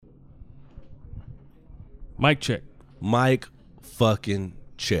Mic check. Mic fucking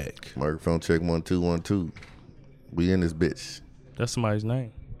check. Microphone check 1 2 1 2. We in this bitch. That's somebody's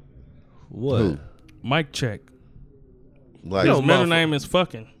name. What? Who? Mic check. Like His middle name is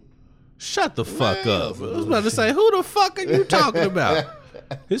fucking. Shut the fuck up. I was about to say, who the fuck are you talking about?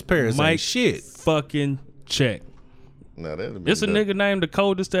 His parents Mike ain't shit. fucking check. Nah, It's a nigga named the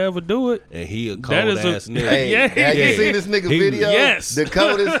coldest to ever do it. And he a cold That is ass nigga. Hey, Yeah. have you seen this nigga video? Yes. The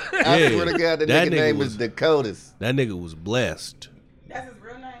coldest. I swear to God, That nigga nigga name was- is the coldest. That nigga was blessed. That's his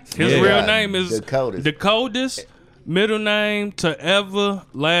real name? His Yeah. real name is The coldest. middle name to ever,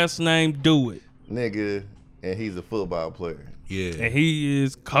 last name do it. Nigga, and he's a football player. Yeah. And he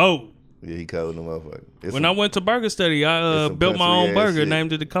is cold. Yeah, he cold in the motherfucker. It's When some- I went to Burger Study, I some built my own country ass burger, shit.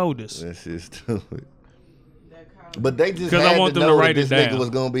 named it the coldest. That shit's stupid. But they just 'Cause I had want to them to know write that it this nigga down. was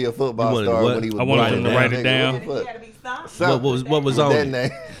gonna be a You football wanted star what? when he was I wanted born. them to write it down. What the fuck? He had to be something. What was on That it?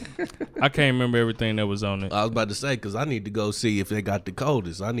 name. I can't remember everything that was on it. I was about to say, because I need to go see if they got the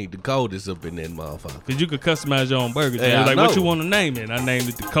coldest. I need the coldest up in that motherfucker. Because you could customize your own burger. Hey, They was I like, what know. you want to name it? I named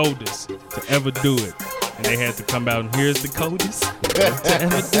it the coldest to ever do it. And they had to come out and here's the coldest to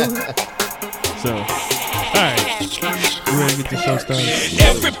ever do it. So, all right. We ready to get the show started?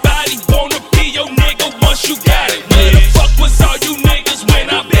 Everybody wanna be your nigga once you got it. Where the fuck was all you niggas when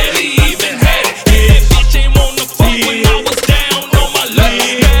I barely even had it? Yeah, bitch ain't wanna fuck when I was down on my luck.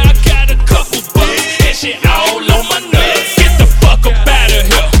 Now I got a couple bucks and shit all on my nuts. Get the fuck up out of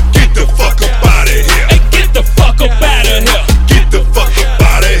here. Get the fuck up out of here. Hey, get the fuck up out of here. Get the fuck up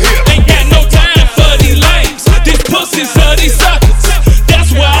out of here. Ain't got no time for these lames. These pussies for these suckers.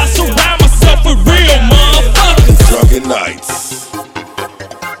 That's why I surround myself with real motherfuckers. Drunken nights.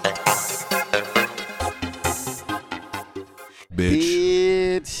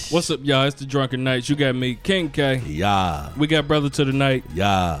 Bitch. What's up, y'all? It's the Drunken Nights. You got me, King K. Yeah. We got Brother to the Night.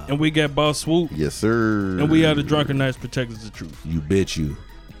 Yeah. And we got Boss Swoop. Yes, sir. And we are the Drunken Nights Protectors of Truth. You bitch you.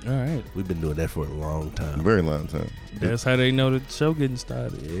 All right. We've been doing that for a long A time. very long time. That's how they know the show getting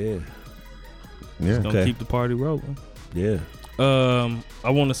started. Yeah. Yeah. Gonna Okay. keep the party rolling. Yeah. I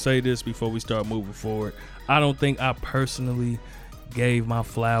want to say this before we start moving forward. I don't think I personally gave my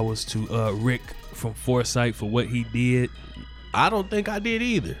flowers to Rick from Foresight for what he did. I don't think I did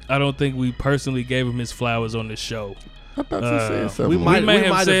either. I don't think we personally gave him his flowers on this show. I thought you said something. we We might- may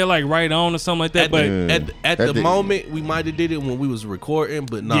have have- said like right on or something like that, At, but the, at That the didn't- moment, we might have did it when we was recording,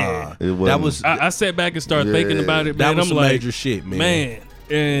 but nah. Yeah. It That wasn't. was I sat back and started thinking Yeah. about it, that man. was I'm some like, major shit, man. man,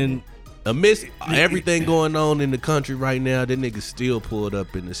 and Amidst everything going on in the country right now, that nigga still pulled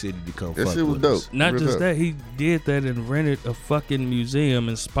up in the city to come That fuck shit was with dope. us. not Real just talk. that, he did that and rented a fucking museum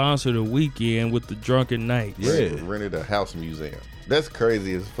and sponsored a weekend with the Drunken Nights. Yeah. Rented a house museum. That's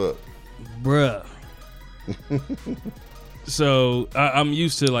crazy as fuck. Bruh. So I'm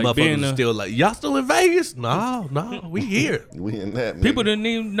used to like being Motherfuckers a, still like, y'all still in Vegas? No, we here. We in that. people nigga. didn't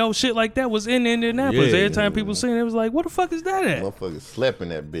even know shit like that was in Indianapolis. Yeah. Every time people seen it, it was like, what the fuck is that at? Motherfuckers slept in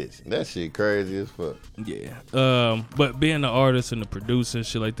that bitch. That shit crazy as fuck. Yeah. But being an artist and a producer and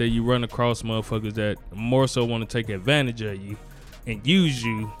shit like that, you run across motherfuckers that more so want to take advantage of you and use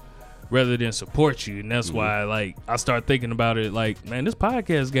you rather than support you. And that's why like I start thinking about it like, man, this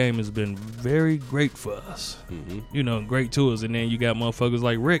podcast game has been very great for us. You know, great tools. And then you got motherfuckers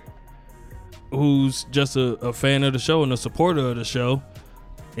like Rick, who's just a fan of the show and a supporter of the show.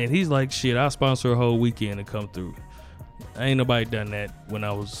 And he's like, shit, I'll sponsor a whole weekend to come through. Ain't nobody done that when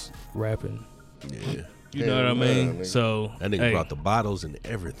I was rapping. Yeah. You know what I mean? nigga. So That nigga hey, brought the bottles and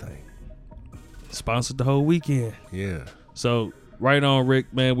everything. sponsored the whole weekend. Yeah. So right on,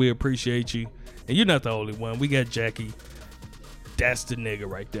 Rick, man, we appreciate you. And you're not the only one. We got Jackie. That's the nigga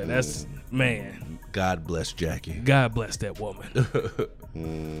right there. That's man. God bless Jackie. God bless that woman.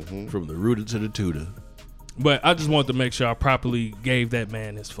 From the rooter to the tutor. But I just wanted to make sure I properly gave that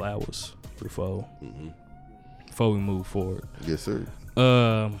man his flowers before we move forward. Yes, sir.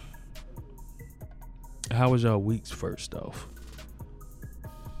 How was y'all weeks first off?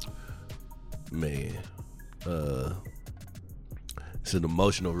 Man. It's an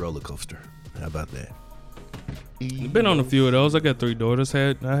emotional roller coaster. How about that? Been on a few of those. I got 3 daughters.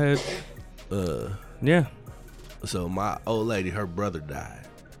 Yeah. So my old lady, her brother died.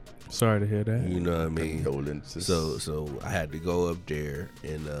 Sorry to hear that. You know what I mean? Condolences. So I had to go up there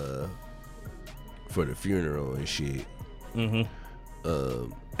and for the funeral and shit.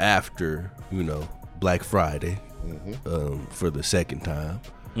 After, you know, Black Friday, for the second time.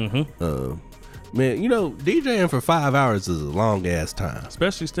 Man, you know, DJing for 5 hours is a long ass time.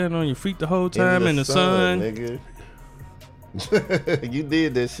 Especially standing on your feet the whole time in the sun. nigga. You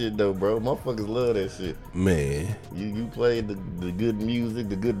did that shit though, bro. Motherfuckers love that shit. Man, You played the good music,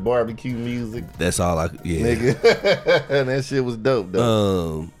 the good barbecue music. that's all I. Yeah. Nigga. And that shit was dope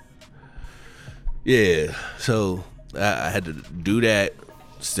though. Yeah. So I had to do that.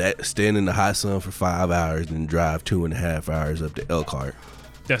 Stand in the hot sun for 5 hours and drive 2.5 hours up to Elkhart.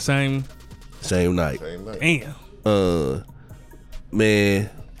 That same Night. Same night. damn. Man.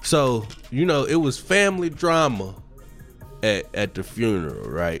 So, it was family drama at the funeral,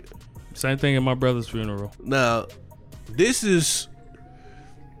 right? Same thing at my brother's funeral. Now, this is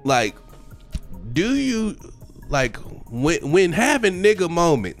like, do you like when having nigga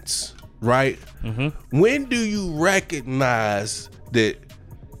moments, right? Mm-hmm. When do you recognize that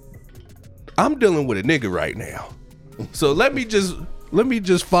I'm dealing with a nigga right now? So let me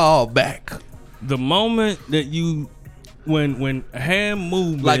just fall back. The moment that you when hand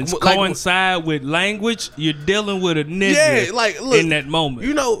movements coincide with language, you're dealing with a nigga. Yeah, like look, in that moment.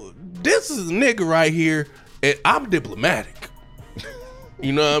 This is a nigga right here, and I'm diplomatic.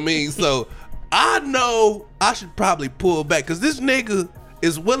 You know what I mean? So I know I should probably pull back because this nigga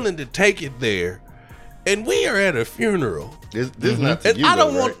is willing to take it there, and we are at a funeral. This not to And you, I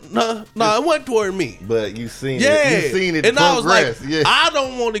don't though, want right? no, it wasn't toward me. But you seen Yeah, it. You seen it and I was like, progress. Yeah. I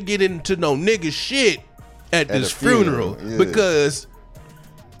don't want to get into no nigga shit at this a funeral, funeral yeah. because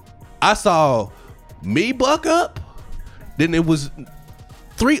I saw me buck up, then it was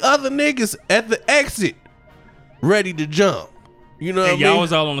 3 other niggas at the exit ready to jump. You know what I And mean? y'all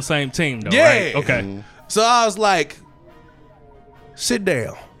was all on the same team though, Yeah. right? Okay. Mm-hmm. So I was like, sit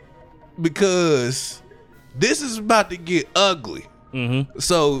down because this is about to get ugly. Mm-hmm.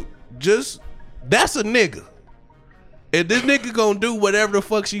 So that's a nigga. And this nigga gonna do whatever the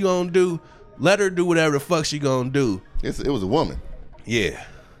fuck she gonna do. Let her do whatever the fuck she gonna do. It was a woman. Yeah.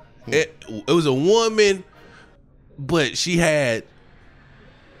 It was a woman, but she had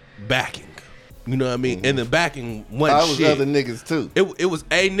backing. You know what I mean? Mm-hmm. And the backing wasn't I was shit. other niggas too. It was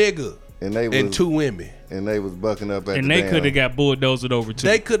a nigga And they and was 2 women. and they was bucking up at And the they damn- could have got bulldozed over too.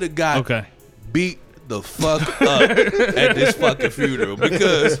 They could have got Okay. beat the fuck up at this fucking funeral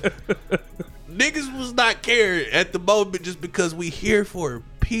because niggas was not caring at the moment just because we here for a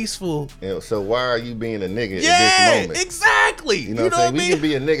peaceful. So why are you being a nigga in Yeah, this moment? exactly. You know what I'm saying? what I We mean? can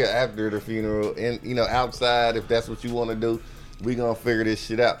be a nigga after the funeral and outside if that's what you want to do. We gonna figure this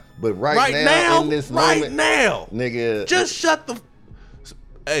shit out. But right now in this moment, nigga, just shut the.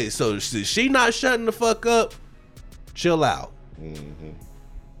 Hey, so she not shutting the fuck up. Chill out. Mm-hmm.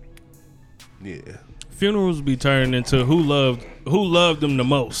 Yeah. Funerals be turned into who loved them the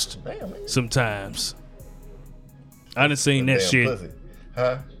most. Sometimes. I done seen that damn shit. pussy.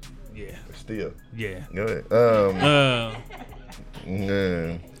 Huh? Yeah. Still. Yeah. Go ahead.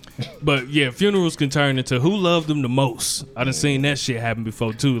 Yeah. But yeah, funerals can turn into who loved them the most. I done seen that shit happen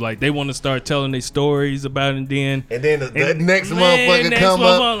before too. Like they want to start telling their stories about it, and then the next man, motherfucker next come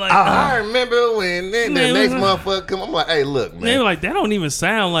motherfucker up. like, I remember when the Man, next motherfucker come. I'm like, hey, look, they man. were like, that don't even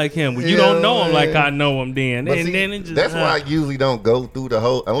sound like him. You Yeah, don't know him like man. I know him then. But And see, then it just, that's why I usually don't go through the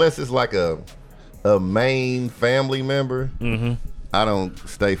whole unless it's like a main family member. Mm-hmm. I don't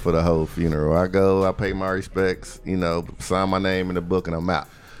stay for the whole funeral. I go, I pay my respects, sign my name in the book, and I'm out.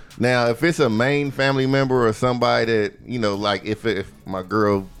 Now, if it's a main family member or somebody that, like if my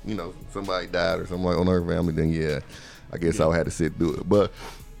girl, somebody died or something like on her family, then yeah, I guess I would have to sit through it. But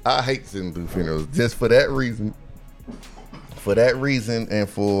I hate sitting through funerals just for that reason. For that reason and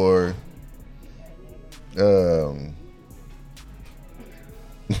for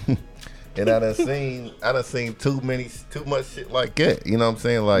and I done seen too much shit like that. You know what I'm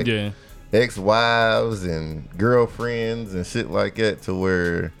saying? Like yeah. ex-wives and girlfriends and shit like that to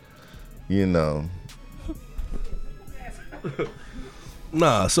where,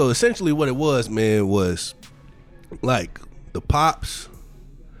 Nah, so essentially what it was, man, was like the pops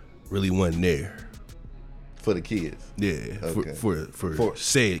really wasn't there. for the kids. Yeah, Okay. for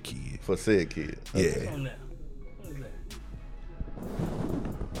said kid. For said kids. Okay. Yeah.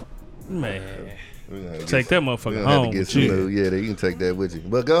 Man. We're gonna have to Take that we're motherfucker gonna have home to get with some you. new, yeah, you can take that with you.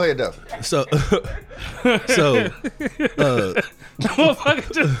 But go ahead, though. So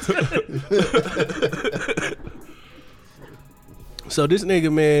Motherfucker just So this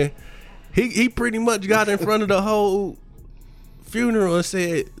nigga, man, he pretty much got in front of the whole funeral and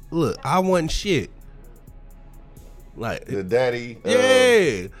said, "Look, I wasn't shit." Like The daddy.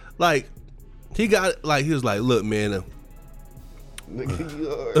 yeah, like he was like, "Look, man." Nigga, you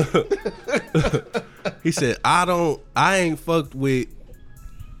are. He said, I ain't fucked with.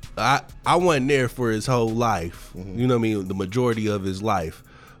 I wasn't there for his whole life. Mm-hmm. You know what I mean? The majority of his life,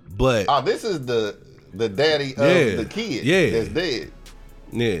 but Oh, this is the the daddy Yeah. of the kid Yeah. that's dead.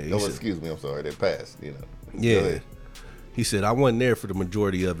 Yeah. He Oh, said, excuse me, I'm sorry, that passed, you know. Go yeah. ahead. He said, I wasn't there for the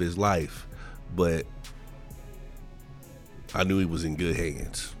majority of his life, but I knew he was in good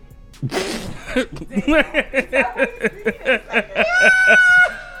hands.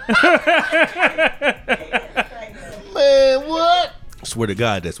 Man, what? Swear to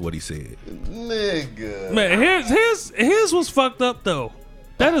God, that's what he said. Nigga. Man, his was fucked up though.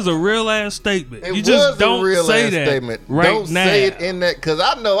 That is a real ass statement. It You just was don't a real say ass that statement. right Don't now. say it in that, because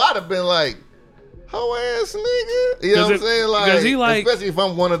I know I'd have been like, hoe ass nigga. You know what I'm saying? Because he like, especially if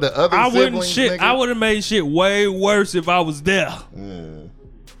I'm one of the other I siblings, wouldn't shit. nigga. I would have made shit way worse if I was there.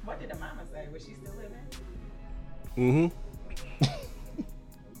 What did the mama say? Was she still living? Mm-hmm.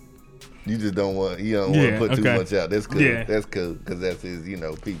 You just don't want to put too okay. much out. That's cool. Yeah. That's cool because that's his,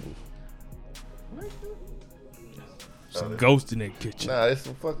 people. Some ghost in that kitchen. Nah, it's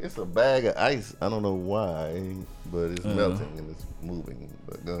a bag of ice. I don't know why, but it's melting and it's moving.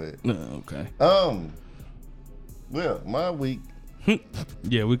 But go ahead. No, okay. Well, my week.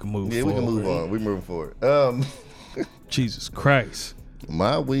 Yeah, we can move. Yeah, we can move on. We're moving forward. Jesus Christ.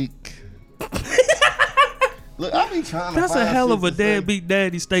 My week. Look, I be trying to. That's a find hell shit of a to say. deadbeat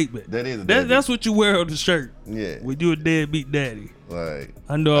daddy statement. That is a deadbeat. That's what you wear on the shirt. Yeah. When you a deadbeat daddy. Like,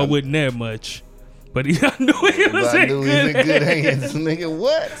 I know I wasn't there much, but I knew he was I in knew he was in good good hands. hands, nigga.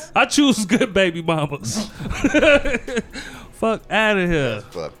 What? I choose good baby mamas. Fuck out of here.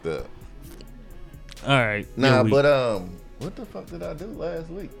 Fucked up. All right. Nah, yeah, but what the fuck did I do last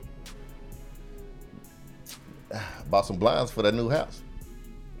week? Bought some blinds for that new house.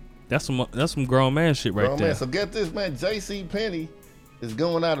 that's some grown man shit right Bro, there. man, so get this, man. J.C. Penney is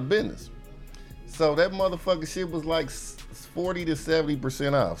going out of business. So that motherfucking shit was like 40 to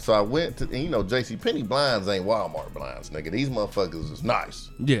 70% off. So I went to, and J.C. Penney blinds ain't Walmart blinds, nigga. These motherfuckers is nice.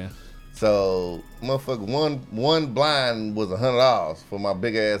 Yeah. So motherfucker, one blind was $100 for my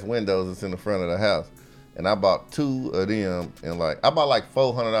big ass windows that's in the front of the house. And I bought 2 of them, and I bought like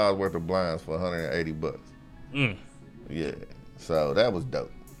 $400 worth of blinds for $180. Yeah. So that was dope.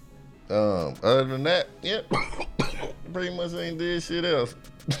 Other than that, yep. Pretty much ain't did shit else.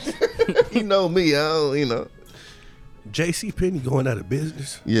 You know me, I don't. J.C. Penney going out of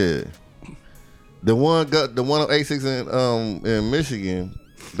business. Yeah. The one on A6 in Michigan,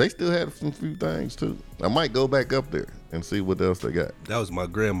 they still had some few things too. I might go back up there and see what else they got. That was my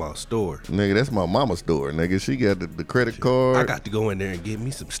grandma's store. Nigga, that's my mama's store, nigga. She got the credit card. I got to go in there and get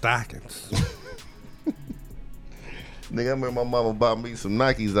me some stockings. Nigga, I remember my mama bought me some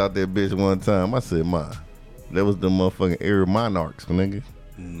Nikes out there, bitch, one time. I said, Ma, that was the motherfucking Air Monarchs, nigga.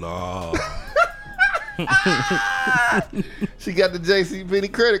 No. She got the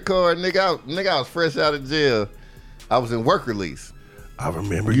JCPenney credit card, nigga. I was fresh out of jail. I was in work release. I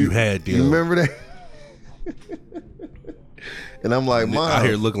remember you had them. You remember that? And I'm like, Mom. Out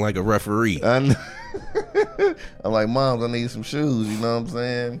here looking like a referee. I'm like, Mom, I need some shoes. You know what I'm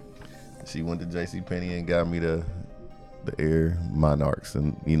saying? She went to JCPenney and got me the Air Monarchs.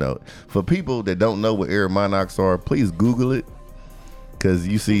 And, for people that don't know what Air Monarchs are, please Google it. Because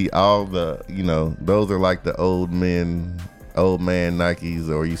you see all the, those are like the old man Nikes,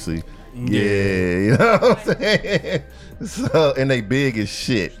 or you see, you know what I'm saying? So, and they big as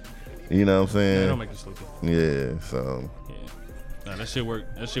shit. You know what I'm saying? They don't make you stupid. Yeah, so. Nah, that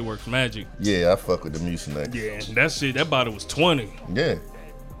shit works magic. Yeah, I fuck with the Mucinex. Yeah, that bottle was 20. Yeah.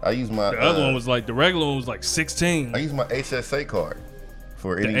 I use my. The other one was like, the regular one was like 16. I use my HSA card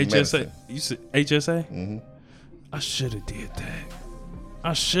for The any HSA. medicine. You said HSA? Mm-hmm. I should have did that.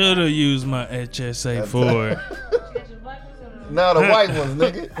 I should have used my HSA for it. No, the white ones,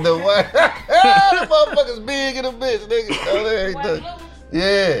 nigga. The white. The motherfuckers big in the bitch, nigga. Oh, there ain't that.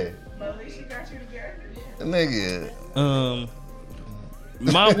 Yeah. But at least she got you together. Nigga.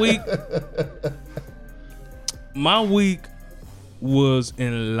 My week was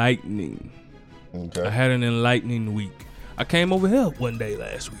enlightening. Okay. I had an enlightening week. I came over here one day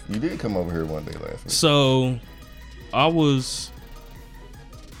last week. You did come over here one day last week. So I was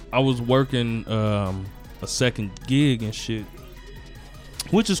working a second gig and shit,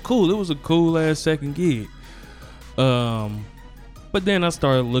 which is cool. It was a cool ass second gig. But then I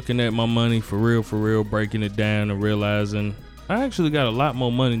started looking at my money for real, breaking it down and realizing I actually got a lot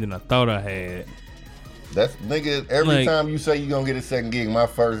more money than I thought I had. That's, nigga, every time you say you gonna get a second gig, my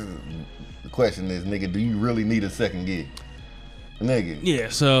first question is, nigga, do you really need a second gig? Nigga. Yeah,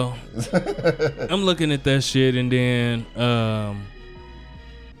 so I'm looking at that shit, and then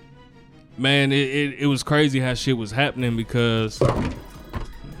man, it was crazy how shit was happening because God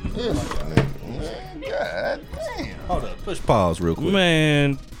damn. Hold up. Push pause real quick.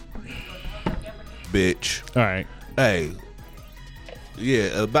 man, bitch. All right. Hey,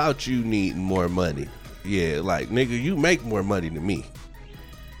 yeah, about you needing more money. Yeah, like, nigga, you make more money than me.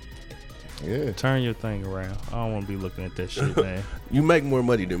 Yeah. Turn your thing around. I don't want to be looking at that shit, man. You make more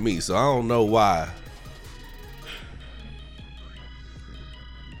money than me, so I don't know why.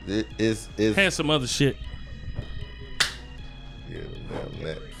 It's Had some other shit. yeah, damn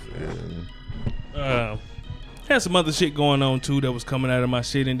that. Yeah. Had some other shit going on too that was coming out of my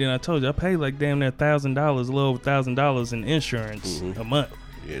shit, and then I told you I paid like damn near $1,000, a little over $1,000 in insurance a month.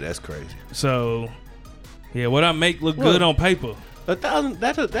 Yeah, that's crazy. So, yeah, what I make look good on paper.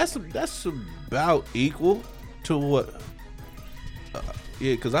 $1,000. That's about equal to what?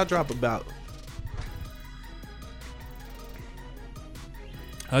 Yeah, because I drop about.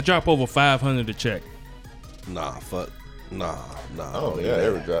 I drop over 500 a check. Nah, fuck. Nah. I don't think I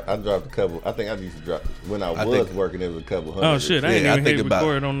ever dropped. I dropped a couple. I think I used to drop when I was think- working. It was a couple hundred. Oh shit, I ain't Yeah, I even think hit about-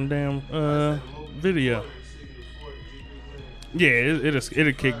 record on the damn video. Yeah,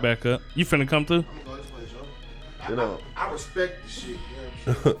 it'll kick back up. You finna come through? You know, I respect the shit. You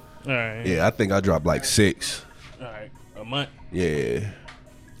know what I'm saying? All right. Yeah, I think I dropped like 6. All right. A month. Yeah.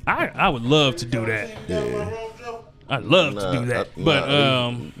 I would love to do that. I'd love to do that. But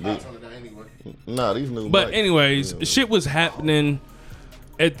Turn it down anyway. nah, these new. But mics, anyways, yeah. shit was happening.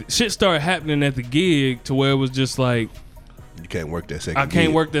 Shit started happening at the gig to where it was just like You can't work that second I can't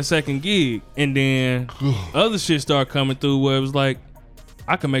gig. work that second gig, and then other shit started coming through where it was like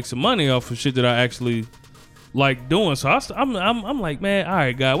I can make some money off of shit that I actually like doing. So I'm like, man, all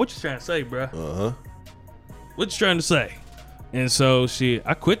right, God, what you trying to say, bro? Uh-huh. What you trying to say? And so shit,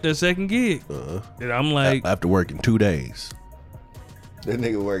 I quit that second gig. And I'm like, After working 2 days. That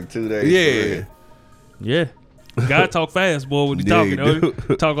nigga worked 2 days. Yeah. yeah. God talk fast, boy, when he Yeah, talking. he Though.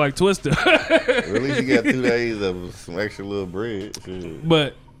 do. Talk like Twister. At least you got 2 days of some extra little bread. Shit.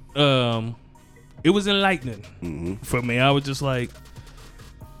 But it was enlightening for me. I was just like,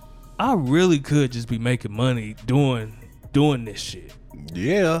 I really could just be making money doing this shit.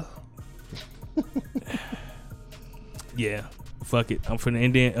 Yeah. Yeah, fuck it. I'm finna,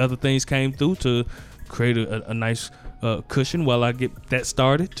 and then other things came through to create a nice cushion while I get that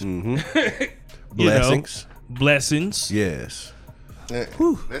started. You know, Blessings. blessings. Yes.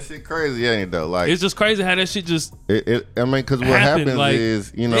 That shit crazy, ain't it though? Like It's just crazy how that shit just I mean, because what happened, happens like,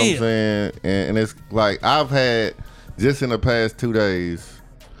 is, you know what I'm damn. saying, and it's like I've had just in the past 2 days,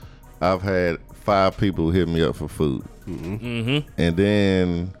 I've had 5 people hit me up for food, and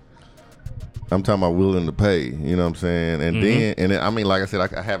then I'm talking about willing to pay. You know what I'm saying, and then I mean, like I said,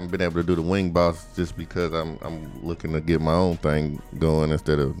 I haven't been able to do the wing boss just because I'm looking to get my own thing going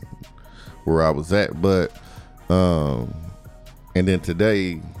instead of where I was at, but and then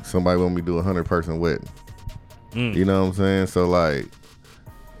today, somebody want me to do a 100-person wedding. You know what I'm saying? So like,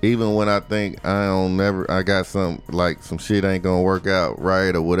 even when I think I got some shit ain't gonna work out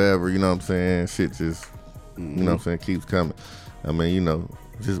right or whatever, you know what I'm saying? Shit just, you know what I'm saying, keeps coming. I mean, you know,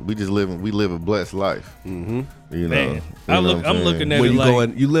 we live a blessed life. You know, man. you know what I'm saying? looking at When it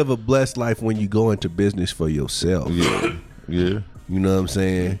like you live a blessed life when you go into business for yourself. Yeah. You know what I'm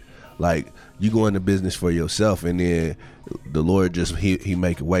saying? Like, you go into business for yourself, and then the Lord just he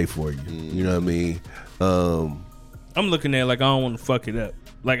make a way for you. You know what I mean? I'm looking at it like I don't want to fuck it up.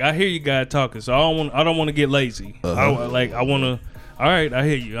 Like I hear you guys talking, so I don't want to get lazy. I want to. All right, I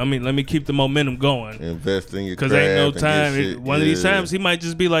hear you. I mean, let me keep the momentum going. Invest in your Cause craft ain't no and get time. shit. One of these Yeah. times he might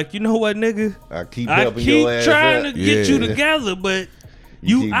just be like, you know what, nigga? I keep I helping keep your ass trying out. to get you Yeah. together, but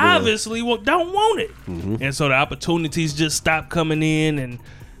You you keep obviously don't want it. And so the opportunities just stop coming in, and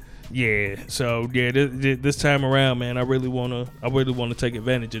yeah. So yeah, this time around, man, I really wanna take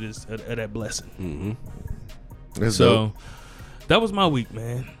advantage of this of that blessing. That's So dope. that was my week,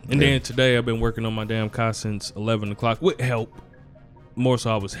 man. And then today I've been working on my damn car since 11 o'clock with help. More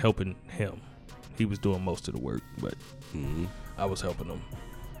so I was helping him. He was doing most of the work, but I was helping him,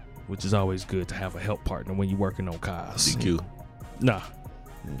 which is always good to have a help partner when you're working on cars. DQ. Nah,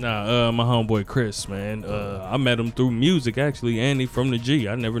 my homeboy Chris, man. I met him through music, actually, and he from the G.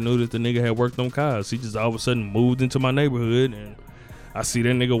 I never knew that the nigga had worked on cars. He just all of a sudden moved into my neighborhood, and I see that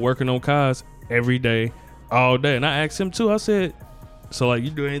nigga working on cars every day, all day. And I asked him too. I said, so like,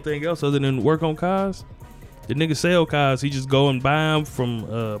 you do anything else other than work on cars? The nigga sell cars. He just go and buy them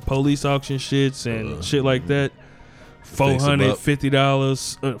from police auction shits and shit like that. $450,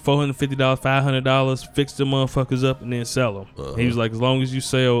 $500, fix the motherfuckers up and then sell them. He was like, as long as you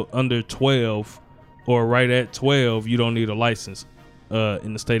sell under 12 or right at 12, you don't need a license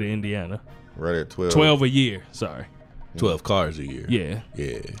in the state of Indiana. Right at 12. 12 a year, sorry. 12 cars a year. Yeah.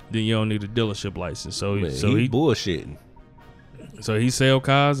 Yeah. Then you don't need a dealership license. So Man, he he bullshitting. So he sell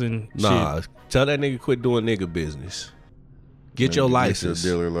cars and Nah, shit. tell that nigga quit doing nigga business. Get your license. Get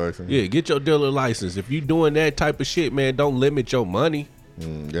your dealer license. Yeah, get your dealer license. If you doing that type of shit, man, don't limit your money.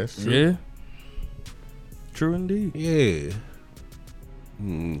 That's true. Yeah. True indeed. Yeah.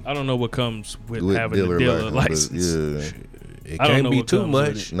 I don't know what comes with With having a dealer license. Yeah. It I don't can't know be what too comes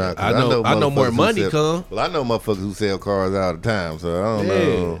with much. it. Nah, 'cause I know more motherfuckers who money sell- come. Well, I know motherfuckers who sell cars all the time, so I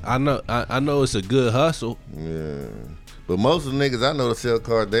don't know. I know it's a good hustle. Yeah. But most of the niggas I know that sell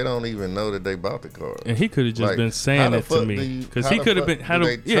cars, they don't even know that they bought the car. And he could have just Like, been how saying the it to fuck me do you- because how he the could have fuck been how do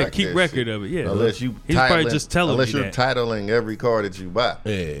to they track keep that record shit? of it. Yeah, Unless you he's probably titling- just telling unless me you're that. titling every car that you buy.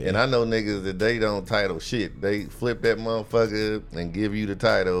 Yeah. And I know niggas that they don't title shit. They flip that motherfucker and give you the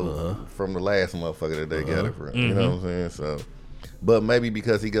title from the last motherfucker that they got it from. You know what I'm saying? So, but maybe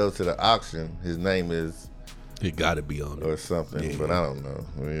because he goes to the auction, his name is It gotta be on or it. something. Yeah. But I don't know.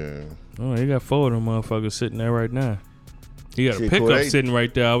 Yeah. Oh, he got 4 of them motherfuckers sitting there right now. He got a Shit, pickup Corday- sitting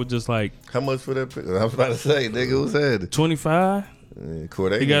right there. I was just like, How much for that? I was about to say, nigga, who said it? 25.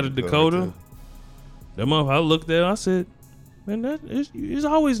 Corday He got a need to go Dakota. too. That motherfucker, I looked at it, I said, man, it's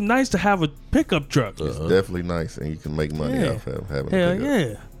always nice to have a pickup truck. It's definitely nice, and you can make money Yeah. off of having Hell a pickup.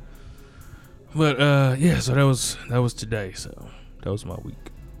 yeah. But yeah, so that was today. So that was my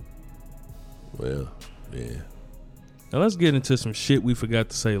week. Well, yeah. Now let's get into some shit we forgot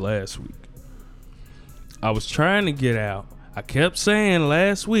to say last week. I was trying to get out. I kept saying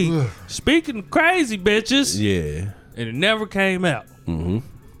last week, speaking of crazy bitches, Yeah. and it never came out. Mm-hmm.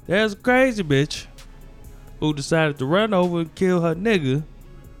 There's a crazy bitch who decided to run over and kill her nigga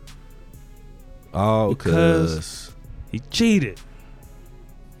Oh, Because- cause he cheated.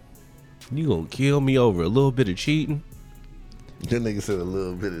 you gonna kill me over a little bit of cheating? That nigga said a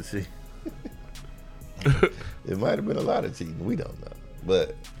little bit of cheating. It might have been a lot of cheating. We don't know,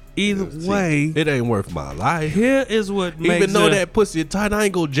 but Either It was way, It ain't worth my life. here is what makes Even though her- that pussy tight, I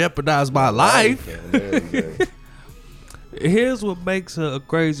ain't gonna jeopardize my life. Here's what makes her a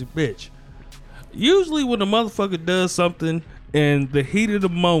crazy bitch. Usually when a motherfucker does something in the heat of the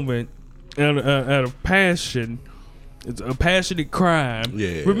moment, out of passion, it's a passionate crime.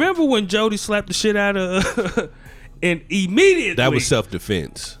 Yeah. Remember when Jody slapped the shit out of and immediately That was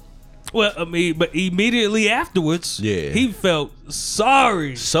self-defense. well, I mean, but immediately afterwards, Yeah. he felt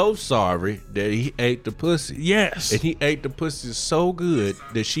sorry. So sorry that he ate the pussy. Yes. And he ate the pussy so good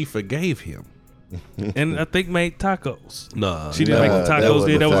that she forgave him. And I think made tacos. Nah. She didn't make the that tacos, was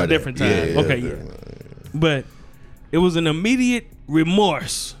did that was before a different that. time. Yeah, Okay, yeah. yeah. But it was an immediate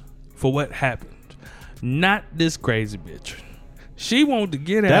remorse for what happened. Not this crazy bitch. She wanted to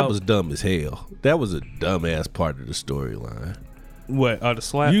get That out. was dumb as hell. That was a dumbass part of the storyline. What? The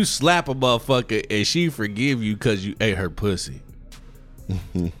slap? You slap a motherfucker and she forgive you because you ate her pussy.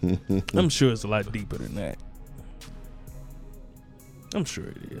 I'm sure it's a lot deeper than that. I'm sure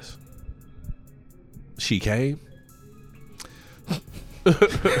it is. She came.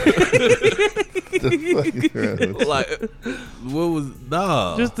 Like, what was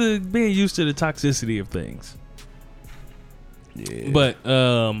Just being used to the toxicity of things. Yeah. But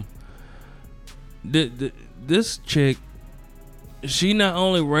this chick, she not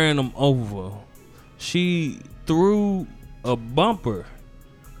only ran him over, she threw a bumper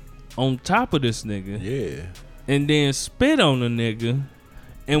on top of this nigga yeah. and then spit on the nigga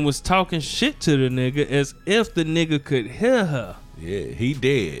and was talking shit to the nigga as if the nigga could hear her. Yeah, he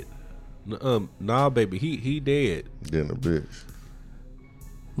dead. Nah, baby, he dead. Then a bitch.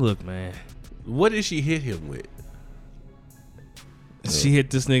 Look, man. What did she hit him with? She hit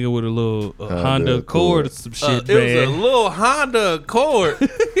this nigga with a little Honda Honda Accord or Accord. some shit, It was man. a little Honda Accord.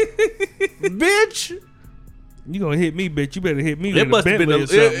 Bitch. You gonna hit me, bitch. You better hit me It with a must have been Bentley or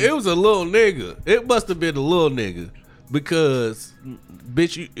something. it was a little nigga. It must have been a little nigga. Because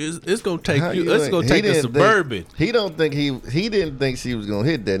bitch, it's gonna take How you. you It's think- gonna he take a didn't Suburban. Think, he don't think he didn't think she was gonna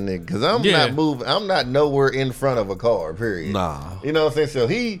hit that nigga because I'm Yeah. not moving. I'm not nowhere in front of a car. Period. Nah. You know what I'm saying? So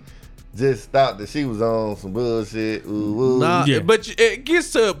he just thought that she was on some bullshit. Ooh, ooh. Nah, Yeah. but it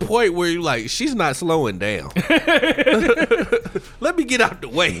gets to a point where you're like, she's not slowing down. Let me get out the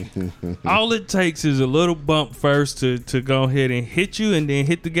way. All it takes is a little bump first to go ahead and hit you, and then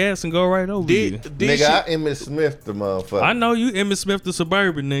hit the gas and go right over you. Did Nigga, she, I Emmitt Smith the motherfucker. I know you, Emmitt Smith, the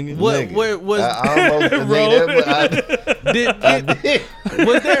Suburban nigga. What- Nigga. where was- I almost nigga, that, but did,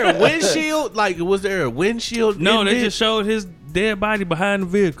 was there a windshield? Like, was there a windshield? No, in they it? just showed his dead body behind the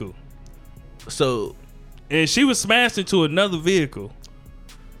vehicle, So and she was smashed into another vehicle.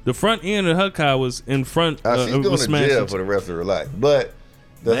 The front end of her car was in front. she's going was to smashed jail into- for the rest of her life. But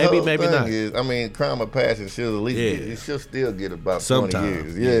the Maybe, whole maybe thing not. is, I mean, crime of passion, she'll at least Yeah. she'll still get about Sometime.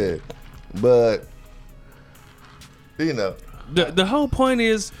 20 years. Yeah. But, you know, The whole point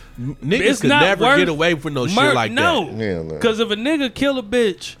is Niggas it's could not never worth get away from no shit like no. that. Hell no. Because if a nigga kill a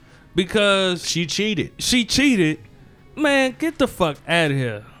bitch because She cheated. man, get the fuck out of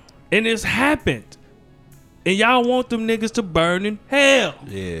here. And it's happened. And y'all want them niggas to burn in hell.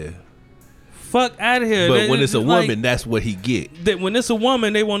 Yeah. Fuck out of here. But when it's a like, woman, that's what he get. that when it's a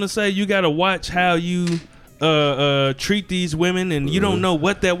woman, they want to say you got to watch how you treat these women, and you don't know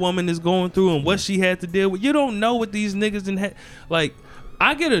what that woman is going through and what she had to deal with. You don't know what these niggas like.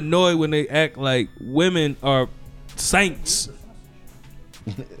 I get annoyed when they act like women are saints.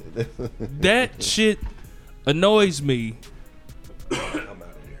 That shit annoys me.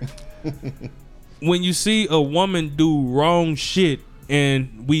 When you see a woman do wrong shit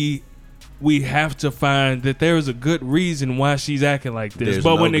and we have to find that there is a good reason why she's acting like this. There's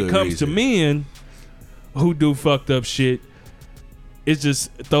but no when it good comes to reason. men who do fucked up shit, it's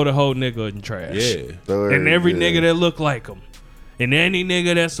just throw the whole nigga in trash. Yeah. And every nigga that look like him. And any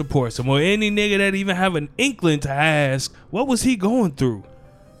nigga that supports him. Or any nigga that even have an inkling to ask, what was he going through?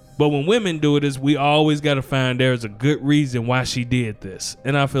 But when women do it, is we always got to find there's a good reason why she did this.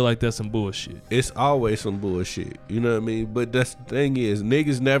 And I feel like that's some bullshit. It's always some bullshit. You know what I mean? But that's the thing is,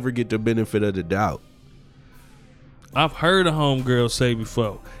 niggas never get the benefit of the doubt. I've heard a homegirl say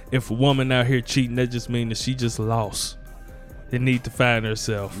before, if a woman out here cheating, that just means that she just lost. They need to find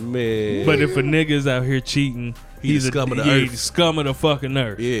herself. Man. But if a nigga's out here cheating, he's the scum of the he's earth. scum of the fucking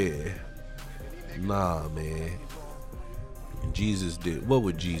earth. Yeah. Nah, man. Jesus did. What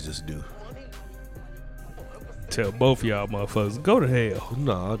would Jesus do? Tell both of y'all motherfuckers, go to hell.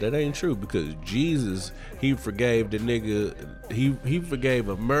 No, that ain't true, because Jesus, he forgave the nigga. He forgave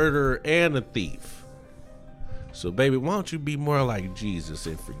a murderer and a thief. So, baby, why don't you be more like Jesus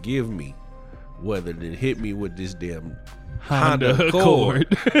and forgive me, rather than hit me with this damn Honda Accord.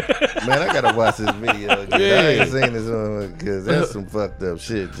 Man, I gotta watch this video again. Yeah. I ain't seen this one because that's some fucked up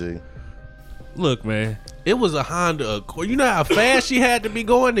shit, G. Look, man. It was a Honda Accord. You know how fast she had to be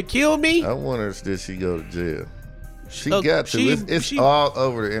going to kill me? I wonder if did she go to jail. She Look, got to. It's all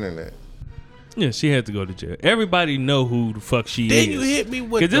over the internet. Yeah, she had to go to jail. Everybody know who the fuck she is. Then you hit me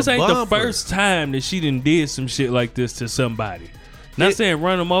with Because this the ain't the bumper. first time that she done did some shit like this to somebody. Not saying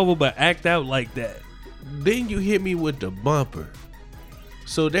run them over, but act out like that. Then you hit me with the bumper.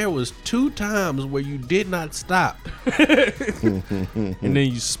 So there was 2 times where you did not stop. And then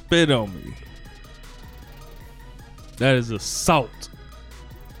you spit on me. That is assault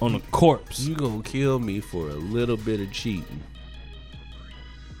on a corpse. You gonna kill me for a little bit of cheating.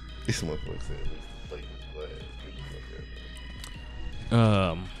 This motherfucker said this plate is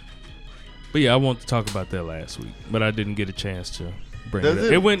glass. But yeah, I wanted to talk about that last week, but I didn't get a chance to bring Does it up.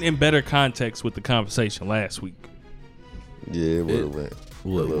 it- It went in better context with the conversation last week. Yeah, it would have went.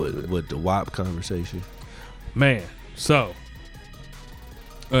 What the WAP conversation? Man, so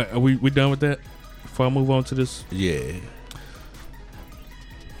are we done with that? Before I move on to this, Yeah.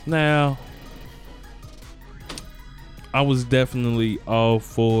 now I was definitely all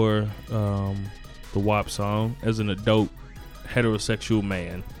for the WAP song as an adult heterosexual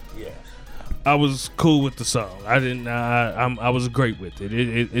man. Yeah. I was cool with the song. I didn't. I was great with it.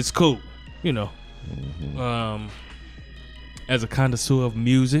 It's cool, you know. As a connoisseur of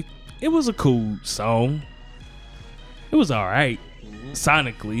music, it was a cool song. It was all right,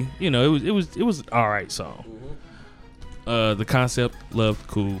 sonically. You know, it was an all right song. The concept, loved,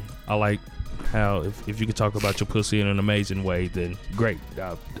 cool. I like how if you can talk about your pussy in an amazing way, then great.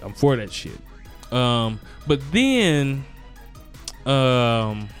 I'm for that shit. But then,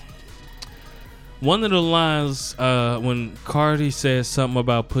 one of the lines when Cardi says something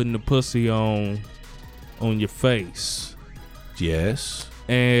about putting the pussy on your face. Yes.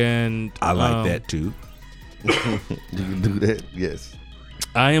 And I like that too. You can do that? Yes.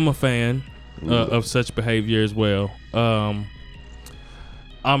 I am a fan of such behavior as well. I'm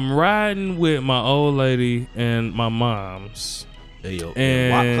riding with my old lady and my mom's. Hey, yo,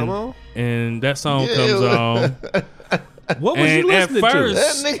 And WAP come on? And that song Yeah. comes on. What was And you at listening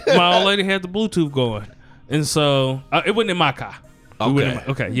first, That nigga- my old lady had the Bluetooth going. And so, it wasn't in my car. We wasn't in my-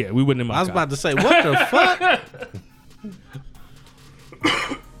 okay, yeah, we wasn't in my to? I was car. about to say, what the fuck?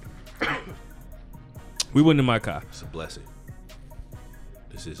 We wasn't in my car. It's a blessing.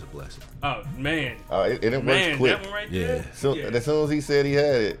 This is a blessing. Oh, man. It Man, works quick. that one right Yeah. there? So, As soon as he said he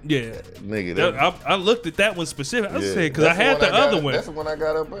had it, Yeah. nigga. I looked at that one specific. I yeah. said, because I That's had the one got- other one. That's the one I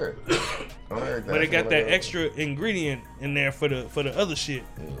got up there. But it got that extra ingredient in there for the other shit.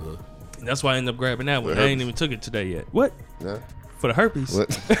 And that's why I ended up grabbing that one. The I ain't herpes. even took it today yet. What? Yeah. For the herpes?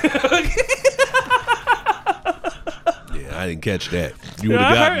 What? Yeah, I didn't catch that. You Yeah,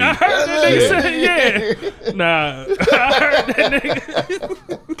 would have got I heard that nigga say, yeah. Nah, I heard that nigga.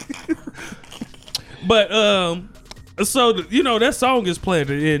 But so that song is playing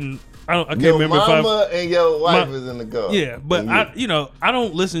in. I can't Your remember mama if and your wife is in the car. yeah, but And I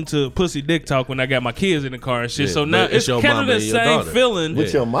don't listen to pussy dick talk when I got my kids in the car and shit. Yeah, so now but it's it's your kind of mama the and your same daughter. feeling,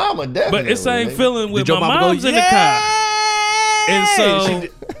 with your mama, definitely. but it's same nigga. feeling with Did your my mama go, mom's in the car. And so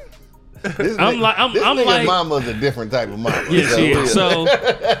This I'm nigga- like- I'm nigga's like- mama's a different type of mama. yeah, she is.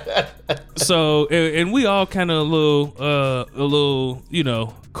 So and we all kind of a little,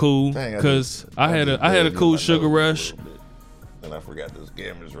 cool Dang, because I had just a banged cool my sugar nose a rush. little bit. And I forgot those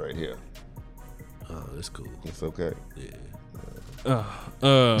cameras right here. Oh, that's cool. It's okay.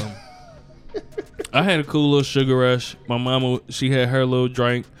 I had a cool little sugar rush. My mama, she had her little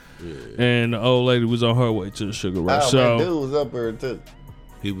drink, and the old lady was on her way to the sugar rush. Oh, so man, dude was up there too.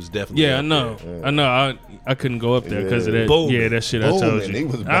 He was definitely. yeah, I up know, there. I know. I couldn't go up there because of that. Booming. Yeah, that shit I told Booming. He you.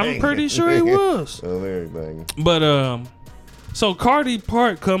 was I'm banging. pretty sure he was. On everything. But so Cardi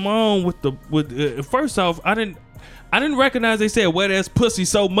part come on with first off, I didn't recognize they said wet ass pussy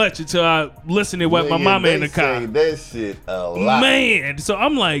so much until I listened to what my Nigga, mama they in the car. say that shit a lot. Man, so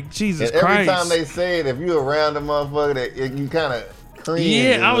I'm like, Jesus And every Christ. time they say it, if you around the motherfucker, that you kind of cringe.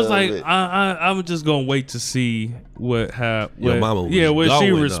 Yeah, I was a little like, bit. I was just gonna wait to see Your mama was when she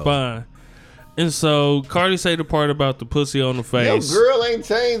going, respond. And so Cardi say the part about the pussy on the Your face. girl ain't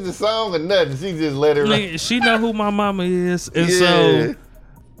changed the song or nothing. She just let it run. Nigga, she know who my mama is, and Yeah. so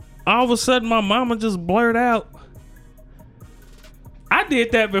all of a sudden my mama just blurred out, "I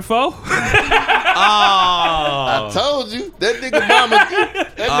did that before." I told you that nigga mama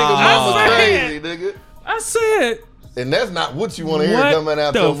crazy, nigga. I said, And that's not what you want to hear What coming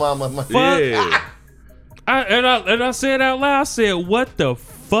out the your mama. fuck? Yeah. and I said out loud, I said, "What the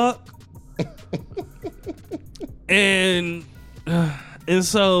fuck?" and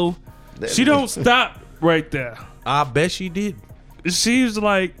so she don't stop right there. I bet she did. She's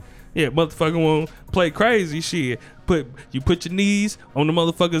like, "Yeah, motherfucker won't play crazy shit. You put your knees on the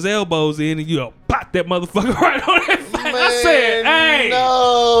motherfucker's elbows in, and you pop that motherfucker right on that face." I said, "Hey,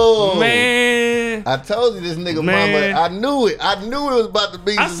 no, man." I told you this nigga Man. mama. I knew it. I knew it was about to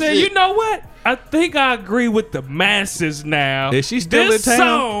be. I some said, shit. you know what? I think I agree with the masses now. Is she still this in town?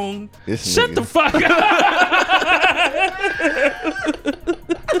 song, This shut nigga. the fuck up.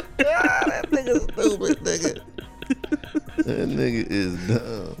 that nigga stupid, nigga. That nigga is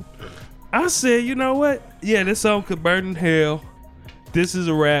dumb. I said, you know what? Yeah, this song could burn in hell. This is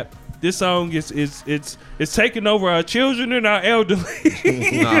a rap. This song is taking over our children and our elderly.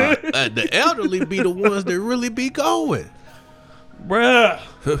 Nah, the elderly be the ones that really be going. Bruh.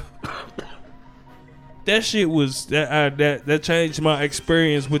 That shit was that changed my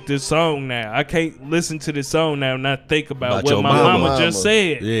experience with this song now. I can't listen to this song now and not think about About what your my mama. mama just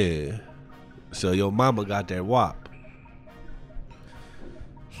said. Yeah. So your mama got that wop.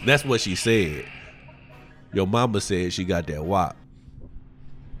 That's what she said. Your mama said she got that wop.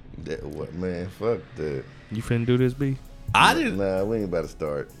 That what, man? Fuck that. You finna do this, B? I didn't. Nah, we ain't about to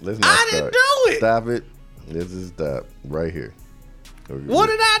start. Let's not I start. didn't do it. Stop it. Let's just stop right here. What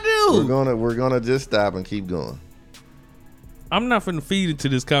did I do? We're gonna just stop and keep going. I'm not finna feed into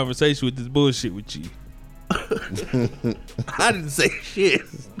this conversation with this bullshit with you. I didn't say shit.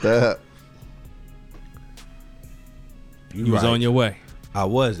 Stop. You was on your way. I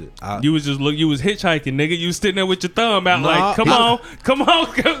wasn't. You was you was hitchhiking, nigga. You was sitting there with your thumb out, Nah, like, come on.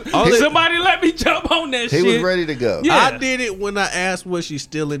 Somebody let me jump on that He shit. was ready to go. Yeah. I did it when I asked was she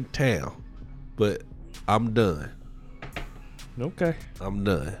still in town. But I'm done. Okay. I'm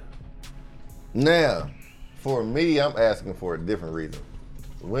done. Now, for me, I'm asking for a different reason.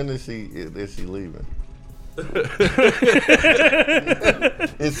 When is she leaving?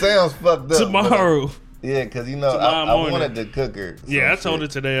 It sounds fucked up. Tomorrow. Yeah, because I morning. wanted to cook her. Yeah, I told her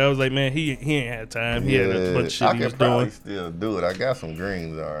today. I was like, man, he ain't had time. He had a bunch of shit I he was could probably doing. still do it. I got some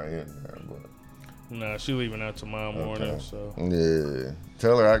greens already in there, but Nah, she leaving out tomorrow morning, so yeah.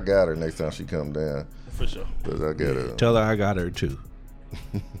 Tell her I got her next time she come down. for sure. Cause I got her. Tell her I got her too.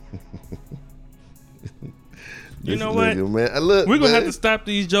 You This know what? nigga, man. Look, We're gonna man, have to stop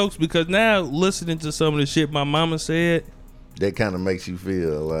these jokes because now listening to some of the shit my mama said, that kind of makes you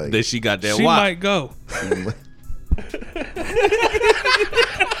feel like That she got that she wop. might go.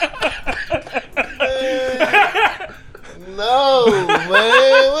 No,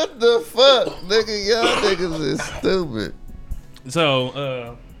 man. What the fuck? Nigga, y'all niggas is stupid.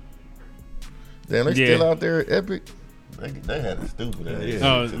 So, Damn, they Yeah. still out there at Epic? They had a stupid ass.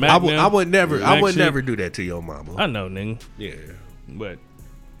 Yeah. Mac I would now? never Mac shit? never do that to your mama. I know, nigga, Yeah. but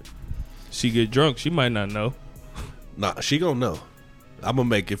she get drunk, she might not know. Nah, she gonna know. I'm gonna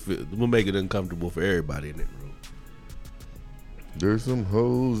make it uncomfortable for everybody in that room. There's some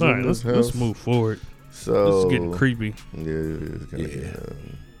hoes All in right, this let's house. move forward. So This is getting creepy. Yeah, it's kind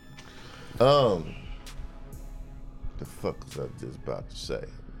of the fuck was I just about to say?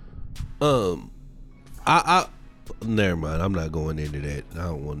 I never mind. I'm not going into that. I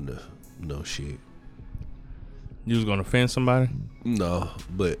don't want to know shit. You was gonna offend somebody? No,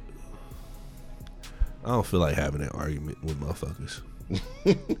 but I don't feel like having that argument with motherfuckers.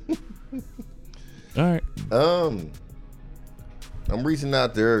 All right. I'm reaching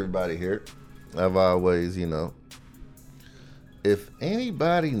out to everybody here. I've always, if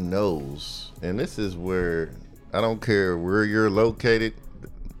anybody knows, and this is where I don't care where you're located,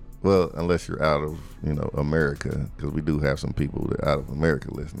 well, unless you're out of, America, because we do have some people that are out of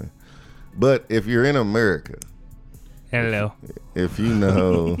America listening. But if you're in America, Hello. if you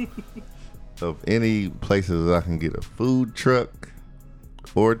know of any places I can get a food truck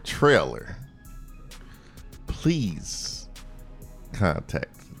or trailer, please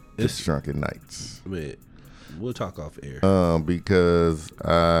contact the Drunken Knights. I mean, we'll talk off air. Because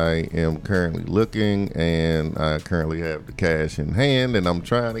I am currently looking, and I currently have the cash in hand, and I'm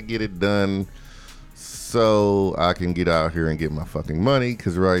trying to get it done so I can get out here and get my fucking money,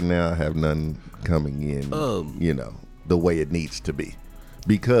 because right now I have none coming in, the way it needs to be,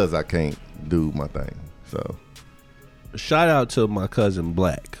 because I can't do my thing. So shout out to my cousin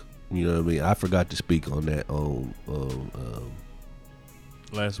Black. You know what I mean? I forgot to speak on that on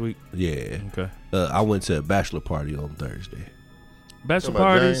Last week. yeah. Okay. I went to a bachelor party on Thursday. Bachelor Talking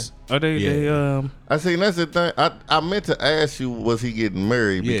about parties are they? Yeah. I see, that's the thing. I meant to ask you, was he getting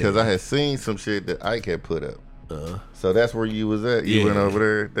married? Yeah. Because I had seen some shit that Ike had put up. So that's where you was at. You Yeah. went over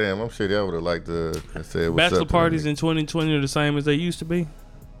there. Damn, I'm sure I would have liked to have said what's Bachelor up to parties me. in 2020 are the same as they used to be.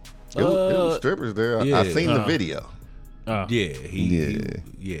 It was strippers there. yeah. I seen the video. Oh. Yeah, Yeah.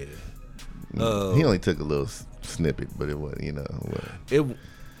 yeah. He only took a little snippet, but it wasn't,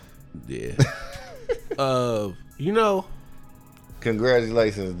 Yeah.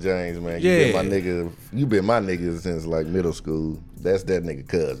 Congratulations, James, man. Yeah. You been my nigga since like middle school. That's that nigga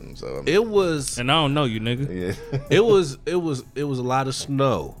cousin. So I mean, It was And I don't know you, nigga. yeah. it was a lot of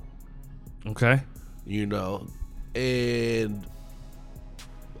snow, Okay. and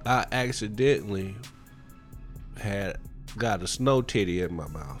I accidentally got a snow titty in my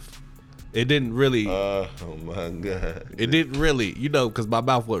mouth. It didn't really. Oh my god. It didn't really, because my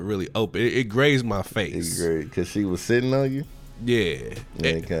mouth wasn't really open. It grazed my face. It's great because she was sitting on you. Yeah.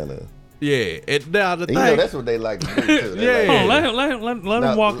 And kind of. Yeah. And now the thing. that's what they like to do too. They Yeah. like- Hold on, let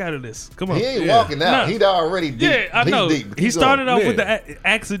him walk out of this. Come on. He ain't Yeah. walking out. No. He already deep. Yeah, I He's know. deep. He Keep started going. off with Yeah. the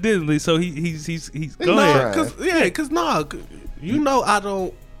accidentally, so he's go not ahead. trying. Cause I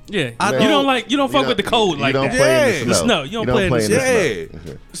don't. Yeah, I you don't- don't fuck with the cold like don't that. play in the Yeah. snow. No, you don't play in the play snow.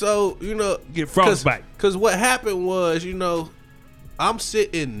 Yeah. Okay. So Get frostbite. Cause what happened was, I'm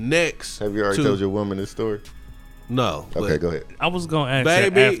sitting next. Have you already to, told your woman this story? No. Okay, go ahead. I was gonna ask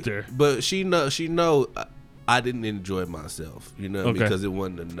Baby, that after. but she know I didn't enjoy myself, Okay. because it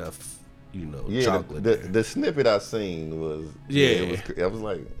wasn't enough, Yeah, chocolate. the snippet I seen was I was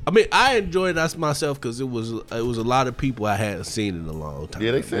like, I mean, I enjoyed myself because it was a lot of people I hadn't seen in a long time.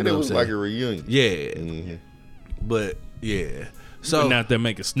 yeah, they said You know it was what I'm like a reunion. saying? Yeah, Mhm. but yeah. So So not there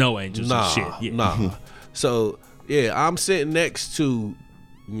making snow angels nah, and shit. Yeah. nah. So yeah, I'm sitting next to,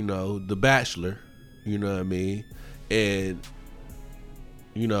 the Bachelor. You know what I mean, and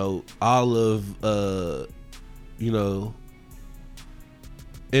all of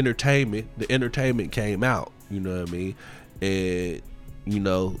entertainment. The entertainment came out. You know what I mean, and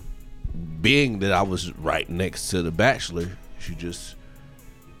being that I was right next to the Bachelor, she just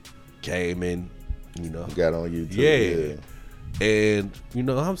came in. Got on YouTube. Yeah. And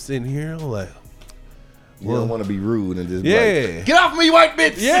I'm sitting here, I'm like, You don't want to be rude and just Yeah. like, get off me, you white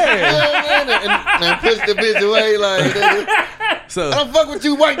bitch. Yeah. and push the bitch away like, nigga, I so don't fuck with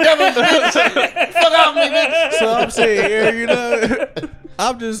you, white devils, bitch. Fuck off me, bitch. so I'm sitting here,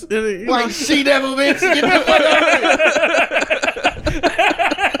 I'm just White she devil, bitch. Get the fuck off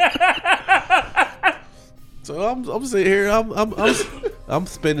me. So I'm sitting here, I'm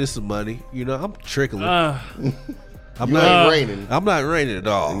spending some money, I'm trickling. I'm You not ain't raining. I'm not raining at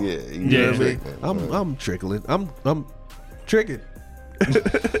all. Yeah, you Yeah. know what I mean? I'm trickling. I'm tricking.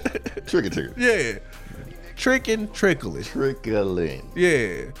 Trigger. Yeah. Tricking, trickling. Trickling.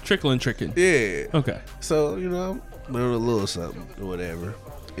 Yeah. Tricking. Yeah. Okay. So, I'm doing a little something or whatever.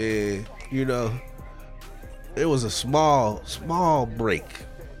 And, it was a small break.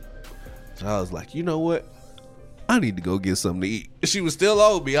 So I was like, you know what? I need to go get something to eat. She was still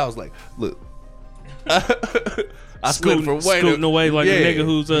on me. I was like, look, I slid from way scooting away like a nigga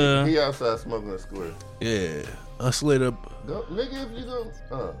who's He outside smoking a square. Yeah, I slid up. Go, nigga, if you go,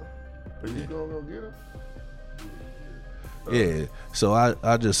 are you gonna go get him? Yeah, so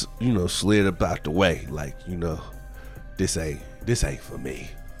I just slid up out the way, like this ain't for me,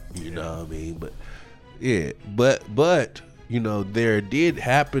 you know what I mean? But yeah, but there did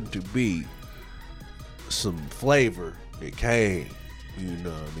happen to be some flavor that came, you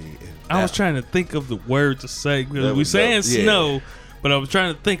know what I mean? And I was trying to think of the word to say because That we was saying dope. snow, but I was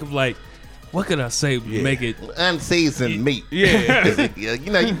trying to think of like what could I say to make it. Unseasoned meat. Yeah.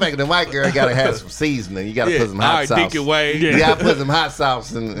 You think the white girl gotta have some seasoning. You gotta put some hot sauce. Deacon Wade. You gotta put some hot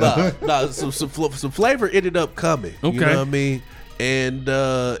sauce in. Some flavor ended up coming. Okay. You know what I mean? And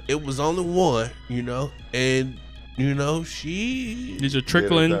it was only one, and she. Did your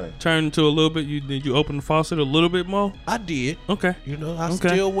trickling everything. turn into a little bit? Did you open the faucet a little bit more? I did. Okay. I Okay.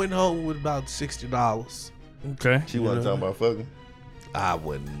 still went home with about $60. Okay. She wasn't talking about fucking. I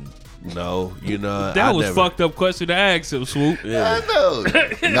wouldn't. No, That I was never, fucked up question to ask him, Swoop. Yeah. I know.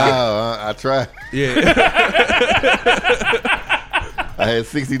 No, I tried. Yeah. I had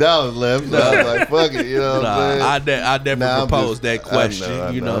 $60 left, so I was like, "Fuck it," you know what I'm saying? I never Nah, I'm proposed just- that question. I know.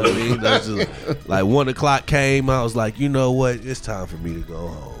 You know what I mean? That's just, like 1:00 came, I was like, you know what? It's time for me to go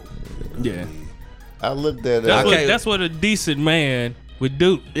home. You know what Yeah. I mean? I looked at That's, it. what, can't- that's what a decent man would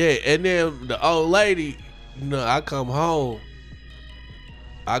do. Yeah, and then the old lady, I come home.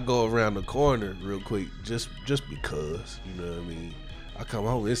 I go around the corner real quick, just because, you know what I mean. I come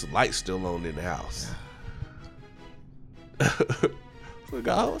home, this light still on in the house. Look,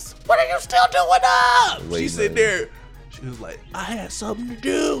 I was, what are you still doing up? Wait, She said man. there. She was like, I had something to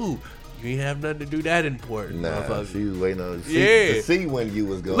do. You ain't have nothing to do that important, Nah, motherfucker. she was waiting on Yeah. to see when you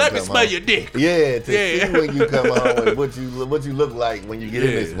was going. Let me come smell home. your dick. Yeah, to Yeah. see when you come home and what you look like when you get in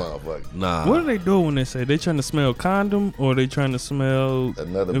Yeah. this motherfucker. Nah. What do they do when they say they trying to smell condom or they trying to smell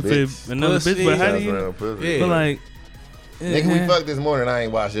Another if bitch. another Pussy. bitch? But how do Sounds you? around pussy. Yeah. But like, Nigga, we fucked this morning. I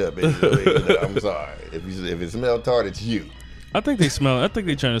ain't wash up. I'm sorry. If it smells tart, it's you. I think they smell. I think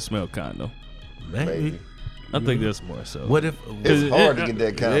they trying to smell condom. Maybe. I think that's more so. What if? It's hard to it- get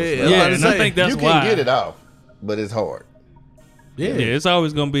that kind yeah, of smell. Yeah, I was and I saying, think that's you can why. get it off, but it's hard. Yeah, it's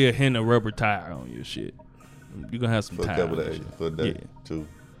always gonna be a hint of rubber tire on your shit. You gonna have some For a tire. couple on your days. shit. For a day. Yeah. Two.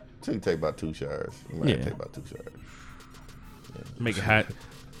 So you take about 2 showers. You might Yeah. take about 2 showers. Make it hot.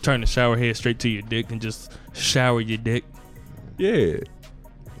 Turn the shower head straight to your dick and just shower your dick. Yeah.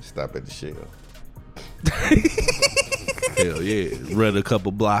 Stop at the shell. Hell yeah. Run a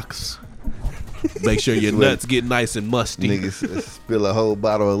couple blocks. Make sure your nuts get nice and musty. Niggas spill a whole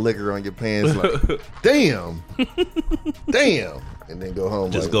bottle of liquor on your pants like, damn. Damn. And then go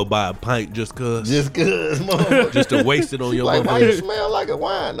home Just like, go buy a pint just cause. just cuz, motherfucker. Just to waste it on your Like, why you motherfucker. smell like a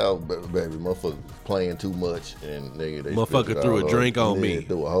wine? No, baby, motherfucker playing too much and nigga, they Motherfucker spilled it threw all a drink over. on Yeah, me.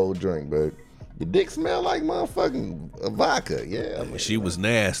 Threw a whole drink, baby. Your dick smell like motherfucking vodka. Yeah, I mean, She was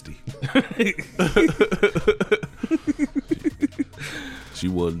nasty. She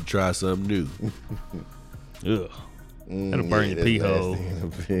wanted to try something new. Ugh. That'll burn your that's pee hole. nasty in a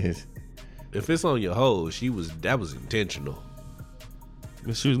bitch. If it's on your hole, that was intentional.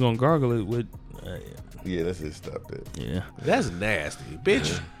 But she was gonna gargle it with. Yeah, that's it. Stop that. Yeah. That's nasty,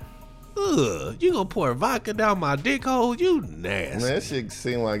 bitch. Ugh, you gonna pour vodka down my dick hole? You nasty. Man, that shit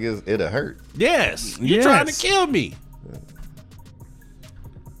seem like it'll hurt. Yes, you Yes. trying to kill me.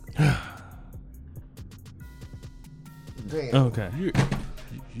 Damn. Okay.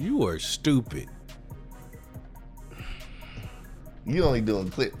 You are stupid. You only doing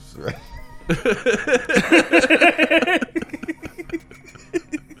clips, right?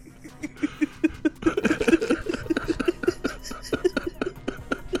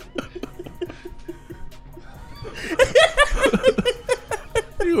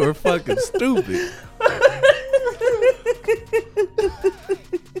 You are fucking stupid.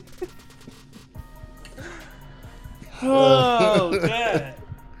 Oh god.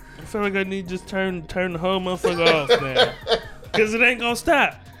 I feel like I need to just turn the whole motherfucker off now. Cause it ain't gonna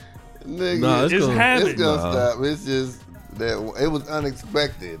stop. Nigga, Nah, It's gonna- habit. it's gonna Nah. stop. It's just that it was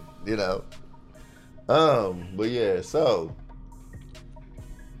unexpected, you know. But yeah, so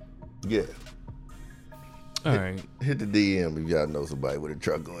yeah, All right. hit the DM if y'all know somebody with a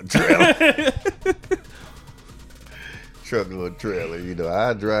truck or a trailer. Truck or a trailer, you know.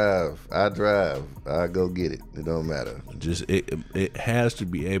 I drive. I go get it. It don't matter. Just it has to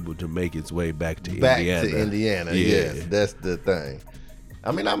be able to make its way back to Back Indiana. to Indiana. Yeah. Yes, that's the thing.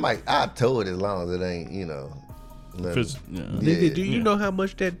 I mean, I tow it as long as it ain't, you know, Nigga, do you know how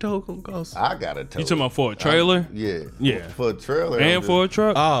much that tow gonna cost? I got a tow. You talking about for a trailer? Yeah. For a trailer. And for a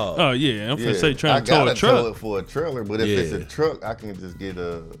truck? Oh yeah. I'm finna say trying to tow a truck. I gotta tow it for a trailer, but if it's a truck, I can just get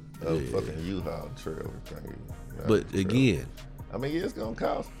a fucking U-Haul trailer thing. But again, I mean, yeah, it's gonna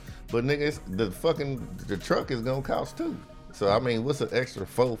cost. But nigga, the truck is gonna cost too. So I mean, what's an extra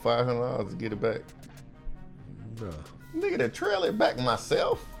 $400-$500 to get it back? no. Nigga, the trailer back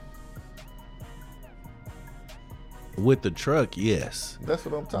myself. With the truck, yes. That's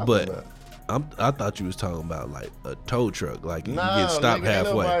what I'm talking But about. I thought you was talking about like a tow truck, like you Nah, get stopped nigga, ain't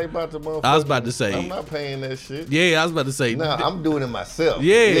halfway. nobody about to I was about to say, I'm not paying that shit. yeah, I was about to say, Nah, I'm doing it myself.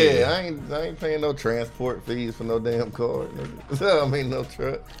 Yeah. Yeah, I ain't paying no transport fees for no damn car. Nigga. I mean, no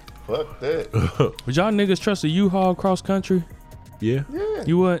truck. Fuck that. Would y'all niggas trust a U-Haul cross country? yeah, Yeah.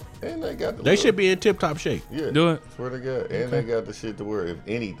 You what? And they got the they should be in tip top shape. Yeah. Do it. Swear to God. And they got the shit to where if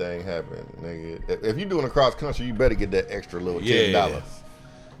anything happened, nigga. If you doing a cross country, you better get that extra little $10. Yeah.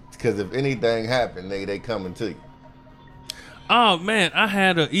 Because if anything happened, nigga, they coming to you. Oh man, I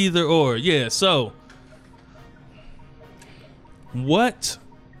had a either or. Yeah, so what?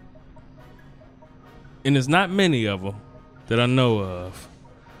 And there's not many of them that I know of.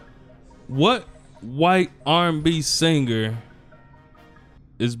 What white R&B singer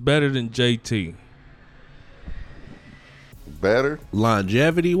is better than JT? Better?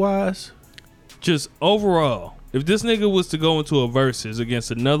 Longevity wise, Just overall, if this nigga was to go into a versus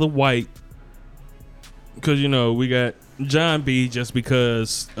against another white, because you know we got John B just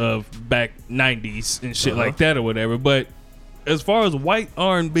because of back 90s and shit like that or whatever, but as far as white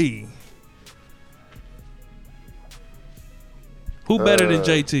R&B, who better than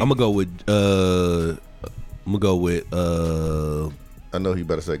JT? I'm gonna go with I know you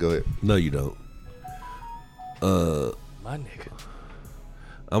better say, go ahead. no, you don't. My nigga.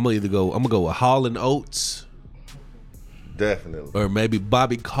 I'm gonna go with Hall and Oates Definitely. or maybe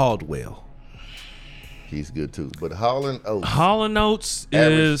Bobby Caldwell. He's good too. But Holland Oates, Hall and Oates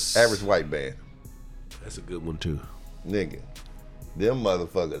average white band. That's a good one too. Nigga. Them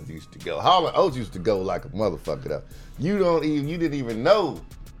motherfuckers used to go. Holland Oates used to go like a motherfucker though. You didn't even know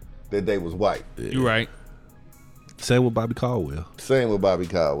that they was white. You right. Same with Bobby Caldwell. Same with Bobby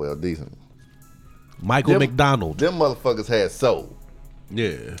Caldwell, decent. Michael McDonald. Them motherfuckers had soul.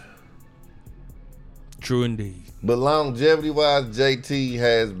 Yeah. True indeed. But longevity wise, JT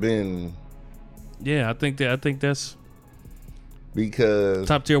has been Yeah, I think that's because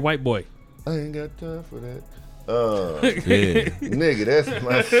top tier white boy. I ain't got time for that. Yeah. Nigga, that's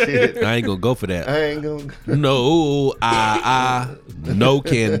my shit. I ain't gonna go for that. I ain't gonna. No, I no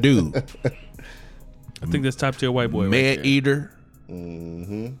can do. I think that's top tier white boy. Man right there. eater.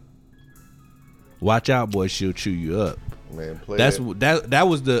 Mm-hmm. Watch out, boy. She'll chew you up. Man, play That's that.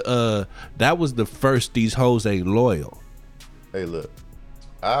 that was the first. These hoes ain't loyal. Hey, look.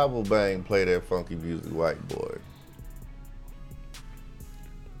 I will bang play that funky music, white boy.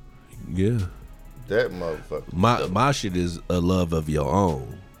 Yeah. That motherfucker. My shit is a love of your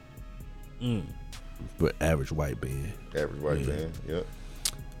own. Mm. For average white band. Average white band.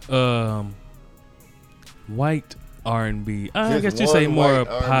 Yep. White R&B. I Just guess you one say more white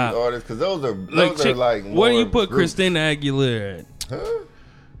R&B pop. artist, because those are Like, like more where do you put groups. Christina Aguilera at? Huh?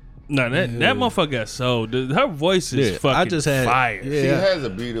 No, that motherfucker got soul. Her voice is Yeah, fucking I just had- fire. yeah. She has a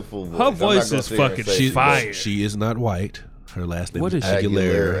beautiful voice. Her I'm not voice gonna is sit here and fucking say fire. She is not white. Her last name What is is she?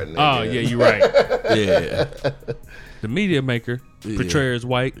 Aguilera. nigga. Oh yeah, you're right. Yeah. The media maker portray her as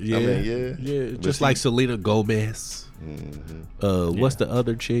white. Yeah. I mean, yeah. Yeah. But Just she- like Selena Gomez. Mhm. What's the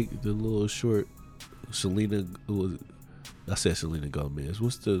other chick? The little short Selena. I said Selena Gomez.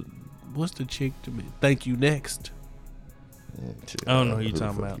 What's the chick to me? Thank you next. Shit, I don't know who you the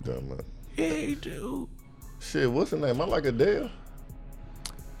talking fuck about. you talking about. Hey, dude. Shit, what's her name? I like Adele.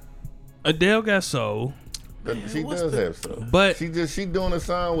 Adele got soul, She does have some. but She doing a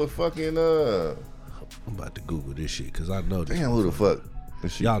song with fucking I'm about to Google this shit because I know this. damn, who the fuck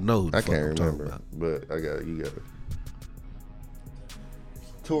is she? Y'all know who the I fuck I'm can't talking remember, about. but you got it.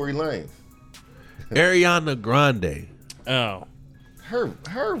 Tory Lanez. Ariana Grande. oh,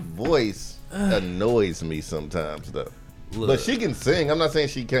 Her voice annoys me sometimes though. Look. But she can sing. I'm not saying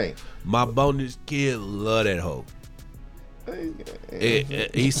she can't. My bonus kid love that hoe.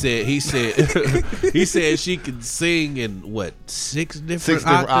 He said he said she can sing in what 6 different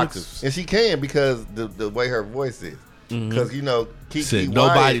octaves. and she can because the way her voice is. Because Kiki Said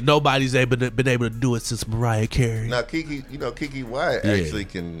Wyatt. nobody's been able to do it since Mariah Carey. Now Kiki Wyatt Yeah. actually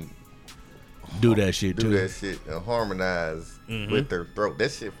can do that shit do too. that shit and harmonize with her throat.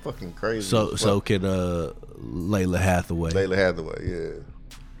 That shit fucking crazy. So can Layla Hathaway. Layla Hathaway, yeah.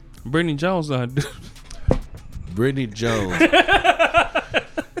 Brittany Jones done. Brittany Jones.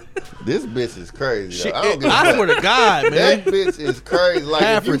 This bitch is crazy. She, I don't give a I fuck. swear to God, man. That bitch is crazy. Like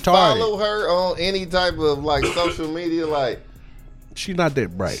Half if you retarded. follow her on any type of like social media, like She's not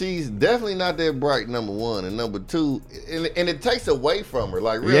that bright. she's definitely not that bright. Number one, and number two, and it takes away from her.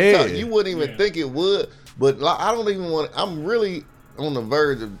 Like real Yeah. talk, you wouldn't even think it would. But like, I don't even want. I'm really on the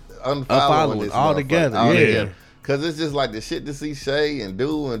verge of unfollowing this altogether, motherfucker. yeah. Because it's just like the shit to see Shay and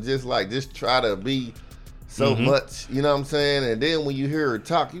do, and just try to be so much. You know what I'm saying? And then when you hear her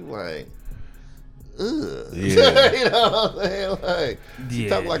talk, you like. Ugh. Yeah. You know what I'm saying? Like, she Yeah.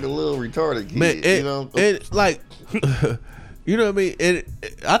 talk like a little retarded kid. Man, you know? it's like, you know what I mean? And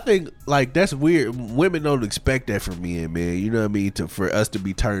I think like that's weird. Women don't expect that from men, man. You know what I mean? For us to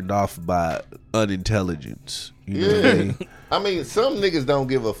be turned off by unintelligence. You know what I mean? I mean, some niggas don't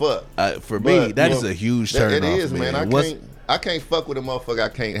give a fuck. For me, But, that is well, a huge turn It off, is, man. man. I can't fuck with a motherfucker I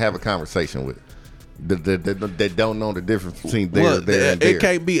can't have a conversation with. That don't know the difference between there and there. It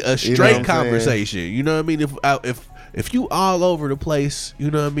can't be a You know straight what I'm conversation. You know what I mean? If you all over the place, you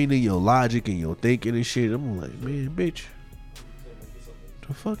know what I mean, in your logic and your thinking and shit, I'm like, man, bitch,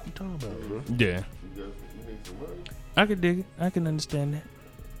 the fuck you talking about, bro? Yeah. I can dig it. I can understand that.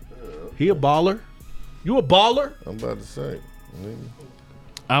 He a baller. You a baller? I'm about to say.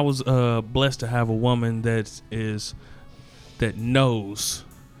 I was blessed to have a woman that knows.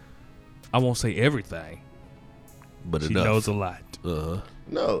 I won't say everything, But she enough. knows a lot.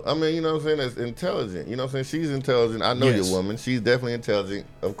 No, I mean, you know what I'm saying? That's intelligent. You know what I'm saying? She's intelligent. I know Yes. your woman. She's definitely intelligent.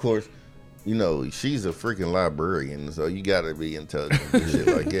 Of course, you know, she's a freaking librarian, so you got to be intelligent and shit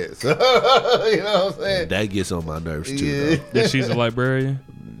like that. So, you know what I'm saying? That gets on my nerves too, Yeah. That she's a librarian.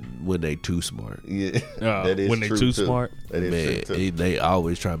 though, when they too smart. Yeah. When they true, too smart. That is Man, true, too. they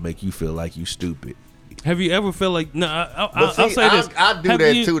always try to make you feel like you stupid. Have you ever felt like? No, But I'll see, say this. I do Have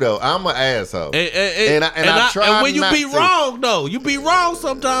that you- too, though. I'm an asshole. And I try and when you not be to. wrong though, you be wrong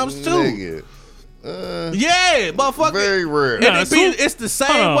sometimes too. Nigga. Yeah, motherfucker. Very rare. And Nah, it be, Swoop- it's the same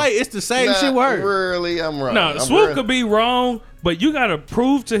hold on. way. It's the same shit word. Rarely, I'm wrong. No, I'm Swoop rare- could be wrong, but you gotta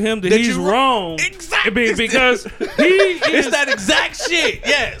prove to him that That he's you wrong. Exactly. Because he It's is. that exact shit.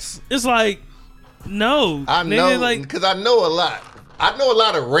 Yes. It's like, no, I nigga, know, like, because I know a lot. I know a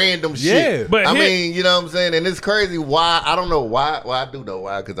lot of random Yeah, shit. but I here- mean, you know what I'm saying? And it's crazy why. I don't know why. Well, I do know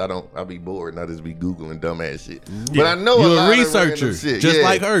why, because I be bored and I just be Googling dumbass shit. But I know You're a a lot researcher, of random shit. just Yeah.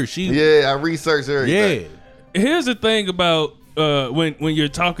 like her. She, Yeah, I research everything. yeah. here's the thing about when you're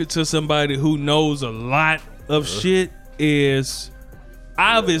talking to somebody who knows a lot of shit is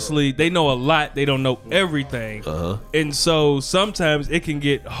obviously they know a lot, they don't know everything. And so sometimes it can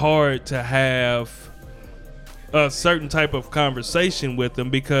get hard to have a certain type of conversation with them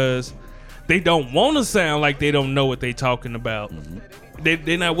because they don't want to sound like they don't know what they talking about.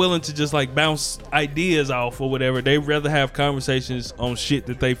 They're not willing to just like bounce ideas off or whatever. They'd rather have conversations on shit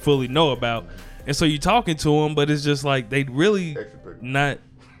that they fully know about. And so you're talking to them, but it's just like they really not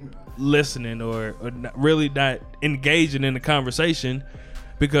listening or really not engaging in the conversation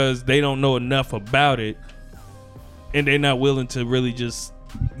because they don't know enough about it. And they're not willing to really just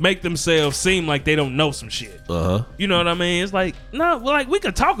make themselves seem like they don't know some shit. You know what I mean? It's like, no, like we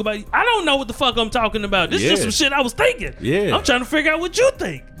could talk about it. I don't know what the fuck I'm talking about. This is just Yeah. some shit I was thinking. Yeah. I'm trying to figure out what you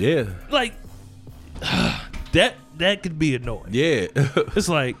think. Yeah. Like that could be annoying. Yeah. It's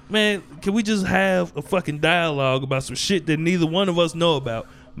like, man, can we just have a fucking dialogue about some shit that neither one of us know about?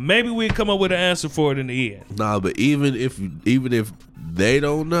 Maybe we come up with an answer for it in the end. Nah, but even if they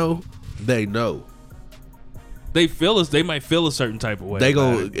don't know, they know. They feel us. They might feel a certain type of way. They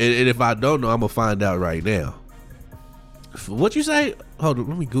about go, it. and if I don't know, I'm gonna find out right now. What you say? Hold on,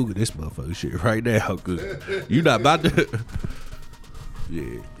 let me Google this motherfucker shit right now, cause you not about to.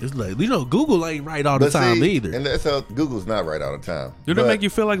 Yeah, it's like, you know, Google ain't right all the But time see, either. And that's how Google's not right all the time. Do that But, make you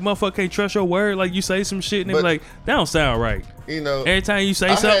feel like motherfucker can't trust your word? Like you say some shit and they be But- like, that don't sound right. You know, Every time you say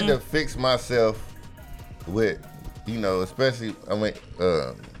I something, had to fix myself with, you know, especially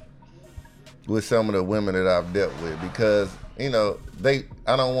with some of the women that I've dealt with because, you know,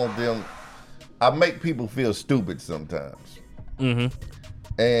 I don't want them. I make people feel stupid sometimes.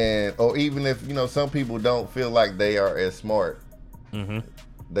 And or even if, you know, some people don't feel like they are as smart,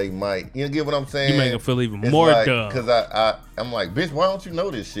 they might, you know, get what I'm saying? You make them feel even It's more like, dumb. Because I'm like, bitch, why don't you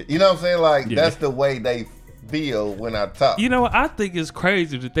know this shit? You know what I'm saying? Like, Yeah. that's the way they feel when I talk. You know what? I think it's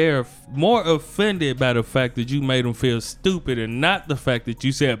crazy that they're more offended by the fact that you made them feel stupid and not the fact that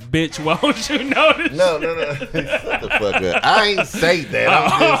you said, bitch, why don't you know this? No. Shut the fuck up. I ain't say that.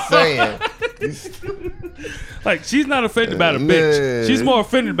 I'm just saying. Like, she's not offended by the bitch. Man. She's more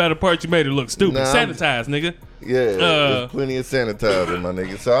offended by the part you made her look stupid. Nah, Sanitize, nigga. there's plenty of sanitizer, my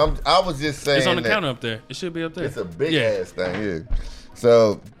nigga. So I was just saying It's on the that counter up there. It should be up there. it's a big ass thing, yeah.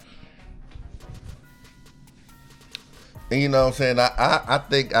 So, and you know what I'm saying? I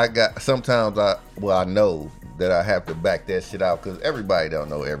think I got, sometimes I know that I have to back that shit out because everybody don't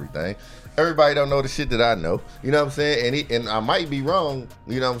know everything. Everybody don't know the shit that I know. You know what I'm saying? And I might be wrong,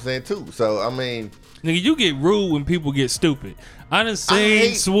 you know what I'm saying, too. So, I mean, Nigga, you get rude when people get stupid. I done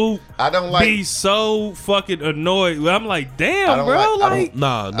seen Swoop be so fucking annoyed. I'm like, damn, bro.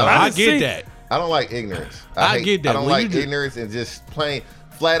 I get that. I don't like ignorance. I get that. I don't like ignorance, and just plain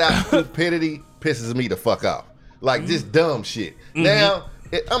flat out stupidity pisses me the fuck off. Like just dumb shit. Now,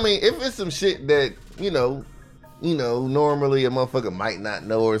 I mean, if it's some shit that you know, normally a motherfucker might not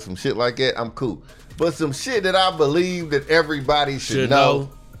know or some shit like that, I'm cool. But some shit that I believe that everybody should know,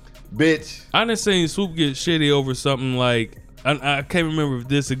 bitch. I done seen Swoop get shitty over something like, I can't remember if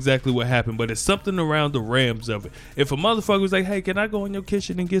this exactly what happened, but it's something around the Rams of it. If a motherfucker was like, hey, can I go in your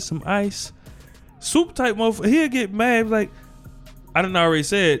kitchen and get some ice? Swoop type motherfucker, he'll get mad like, I done already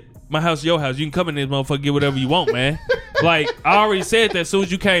said, my house, your house. You can come in this motherfucker, get whatever you want, man. Like, I already said that as soon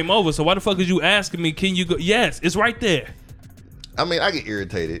as you came over, so why the fuck is you asking me, can you go? Yes, it's right there. I mean, I get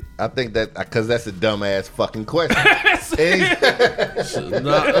irritated. I think that because that's a dumbass fucking question. See,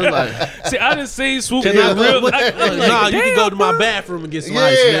 I done seen Swoop get you real. you can go to my bathroom and get some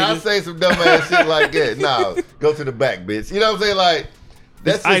ice, nigga. I say some dumbass shit like that. No, go to the back, bitch. You know what I'm saying? Like,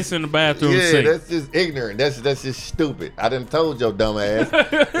 that's ice in the bathroom sink. That's just ignorant. That's just stupid. I done told your dumb ass.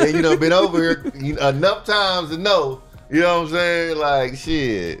 And you know, been over here enough times to know. You know what I'm saying? Like,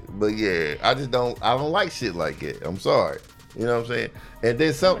 shit. But yeah, I don't like shit like that. I'm sorry. You know what I'm saying? And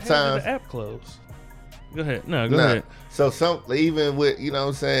then sometimes the app closed. Go ahead. No, go ahead. So even with, you know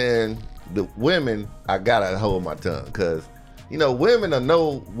what I'm saying, the women, I gotta hold my tongue because, you know, women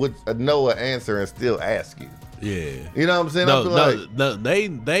know an answer and still ask you. Yeah. You know what I'm saying? No,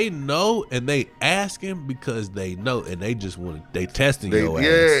 they know and they asking because they know and they just they testing your ass.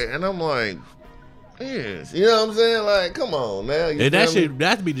 Yeah, and I'm like, yes. You know what I'm saying? Like, come on now. And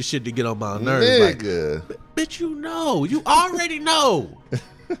that'd be the shit to get on my nerves. Nigga. Like, bitch, you know. You already know.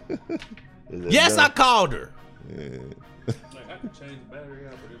 Yes, I called her. Yeah. Like, I can change the battery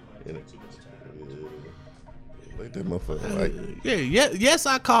out, but it might take too much time. Like that motherfucker. Like, yes,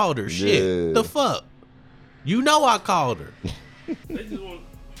 I called her. Shit. The fuck? You know I called her. They just want...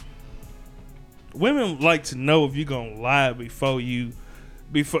 Women like to know if you gonna lie before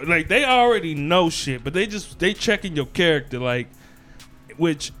like they already know shit, but they checking your character, like,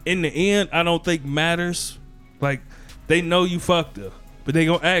 which in the end I don't think matters. Like, they know you fucked her, but they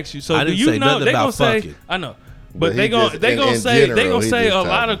gonna ask you. So I do didn't you say know nothing they about gonna say fucking. I know. But they gonna say a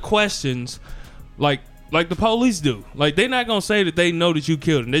lot of questions like the police do. Like, they not gonna say that they know that you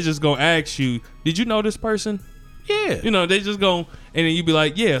killed him. They just gonna ask you, did you know this person? Yeah. You know, they just go, and then you be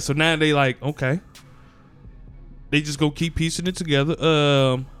like, yeah. So now they like, okay. They just go keep piecing it together.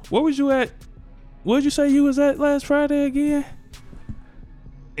 Where was you at? Where did you say you was at last Friday again?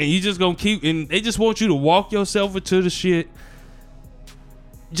 And you just gonna keep, and they just want you to walk yourself into the shit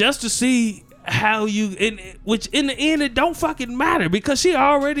just to see how you, which in the end it don't fucking matter because she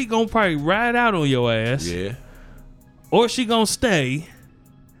already gonna probably ride out on your ass. Yeah. Or she gonna stay.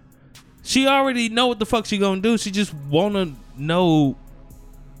 She already know what the fuck she gonna do. She just wanna know,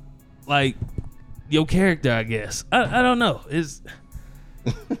 like, your character, I guess. I don't know. It's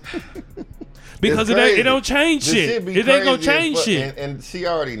because it don't change shit. It ain't gonna change shit. And she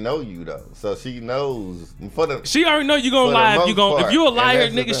already know you though, so she knows. She already know you gonna lie. If you a liar,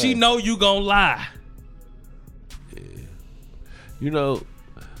 nigga, she know you gonna lie. Yeah. You know,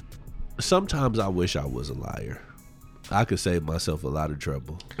 sometimes I wish I was a liar. I could save myself a lot of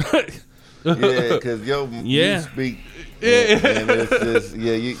trouble. Yeah, because you speak, and it's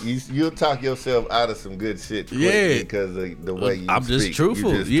just, you'll talk yourself out of some good shit quickly because of the way you I'm speak. just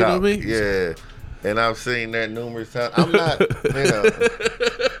truthful, you know what I mean? Yeah, and I've seen that numerous times. I'm not,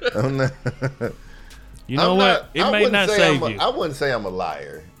 I'm not. You know what? It may not save you. I wouldn't say I'm a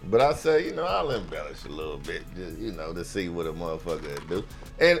liar, but I say, I'll embellish a little bit, just, to see what a motherfucker do.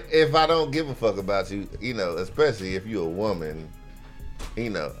 And if I don't give a fuck about you, especially if you're a woman,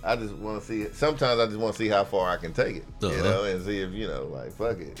 I just want to see it. Sometimes I just want to see how far I can take it, and see if, like,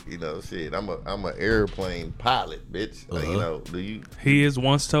 fuck it, shit. I'm an airplane pilot, bitch. Do you? He is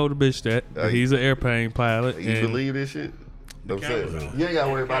once told a bitch that he's an airplane pilot. You believe this shit? You ain't got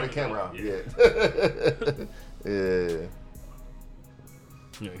to worry about the camera off yet. Yeah.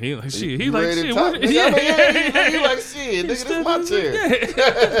 He like shit. He like shit. He like shit. Nigga, this is my chair.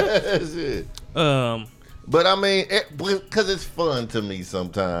 Shit. But I mean, because it's fun to me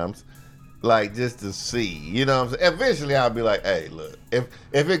sometimes. like just to see. You know what I'm saying? Eventually, I'll be like, hey, look, if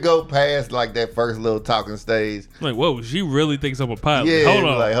it go past like that first little talking stage, Like, whoa, she really thinks I'm a pilot. yeah, Hold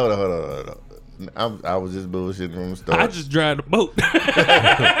on. like hold on. I was just bullshitting from the start. I just drive the boat.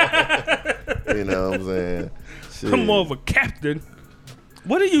 You know what I'm saying? Shit. I'm more of a captain.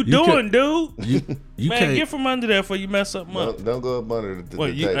 What are you doing, dude? You Man, can't. get from under there before you mess up money. Don't go up under the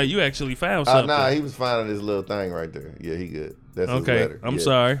Well, table. you actually found Oh, something. nah, he was finding this little thing right there. Yeah, he good. That's his Okay, letter. I'm Yeah.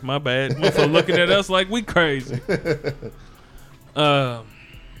 sorry. My bad. Motherfucker looking at us like we crazy. Man,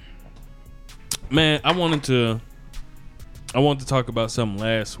 I wanted to talk about something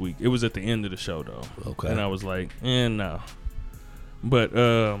last week. It was at the end of the show though. Okay. And I was like, no. But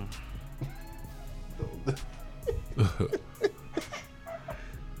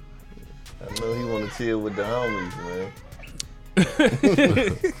I know he want to chill with the homies, man. That's on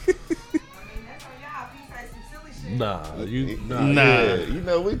y'all. If you say some silly shit. Nah, Nah. Yeah, you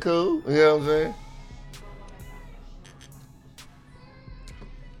know we cool. You know what I'm saying?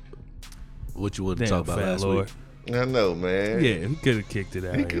 what you want to damn talk about fat last Lord. week? I know, man. Yeah, he could have kicked it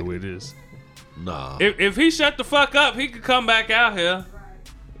out here with this. Nah. If he shut the fuck up, he could come back out here.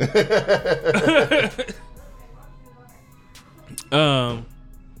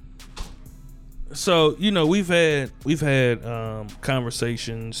 So we've had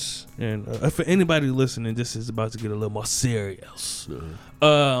conversations, and for anybody listening, this is about to get a little more serious.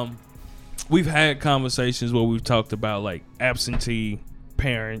 We've had conversations where we've talked about like absentee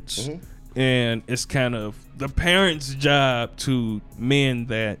parents, and it's kind of the parents' job to mend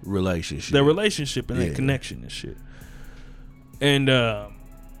that Relationship. their relationship and Yeah. that connection and shit. And I'll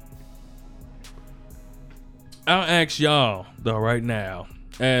ask y'all though right now,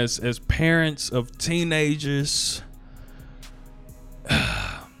 as parents of teenagers,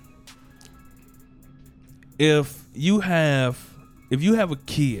 if you have a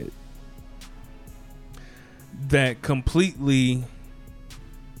kid that completely,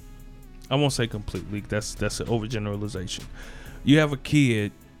 I won't say completely, that's an overgeneralization. You have a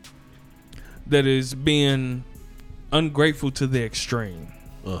kid that is being ungrateful to the extreme,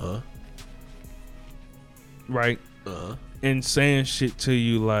 right? And saying shit to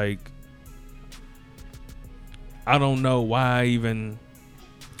you like, I don't know why I even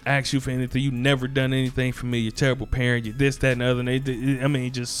asked you for anything. You never done anything for me. You're a terrible parent. You're this, that, and the other. I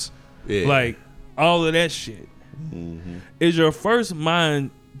mean, just like all of that shit. Is your first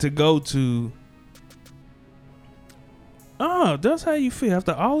mind to go to, oh, that's how you feel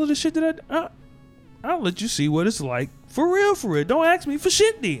after all of the shit that I'll let you see what it's like for real. Don't ask me for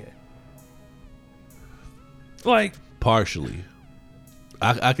shit then. Like, Partially.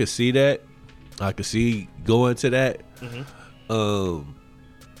 I could see that. I could see going to that.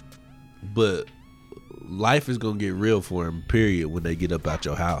 But life is gonna get real for them, period, when they get up out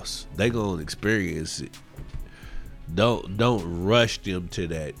your house. They gonna experience it. Don't rush them to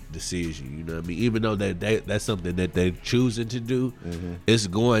that decision. You know what I mean? Even though that's something that they're choosing to do,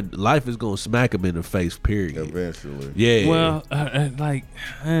 life is gonna smack them in the face, period. Eventually. Yeah. well,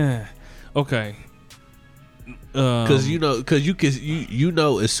 okay. Cause you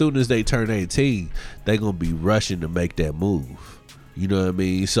know as soon as they turn 18, they gonna be rushing to make that move. You know what I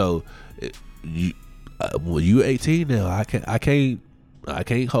mean? So you 18 now. I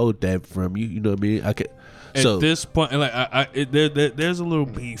can't hold that from you. You know what I mean? I can. At this point, like there's a little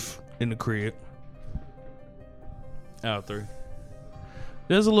beef in the crib. Out there,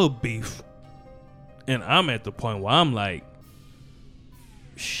 there's a little beef, and I'm at the point where I'm like,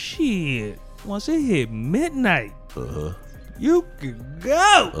 shit. Once it hit midnight, you can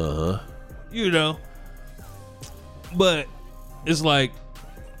go. You know, but it's like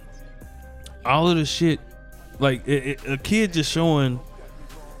all of the shit, like a kid just showing.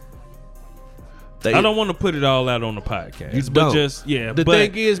 I don't want to put it all out on the podcast. You but don't. just The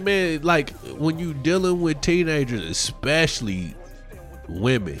thing is, man, like when you dealing with teenagers, especially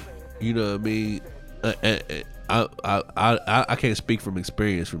women, you know what I mean. I can't speak from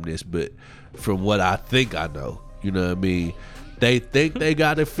experience from this, but from what I think I know, you know what I mean. They think they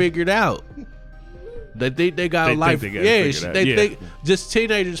got it figured out. They think they got life. They think just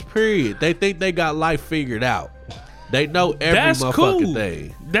teenagers. Period. They think they got life figured out. They know every motherfucking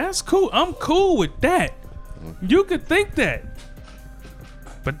thing. That's cool. I'm cool with that. You could think that,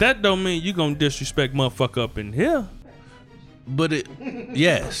 but that don't mean you gonna disrespect motherfucker up in here. But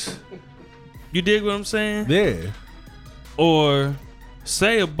yes. You dig what I'm saying? Yeah. Or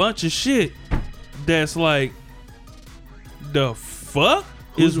say a bunch of shit that's like, the fuck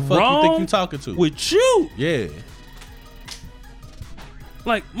Who is the fuck wrong you think you talking to? with you? Yeah.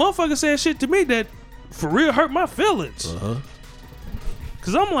 Like, motherfucker said shit to me that for real hurt my feelings.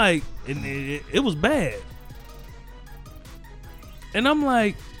 Cause I'm like, and it was bad. And I'm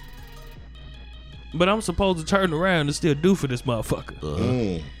like, but I'm supposed to turn around and still do for this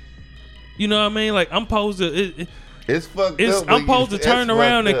motherfucker. You know what I mean? Like I'm supposed to. It's fucked up. I'm supposed to turn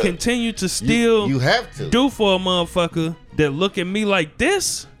around and continue to still you have to do for a motherfucker that look at me like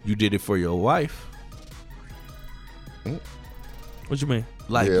this. You did it for your wife. What you mean?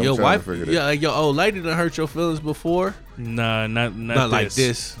 Like Yeah, I'm your trying wife, to figure that. yeah, like your old lady done hurt your feelings before. Nah, not like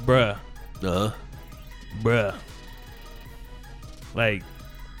this. bruh. Bruh. Like,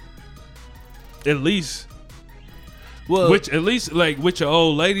 at least, Well, at least like with your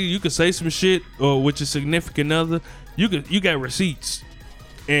old lady, you could say some shit, or with your significant other, you got receipts,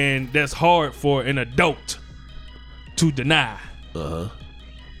 and that's hard for an adult to deny.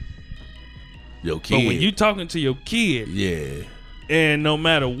 your kid. But when you talking to your kid, yeah, and no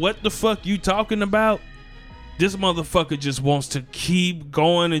matter what the fuck you talking about, this motherfucker just wants to keep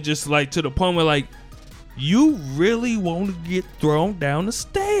going, and just like to the point where like you really want to get thrown down the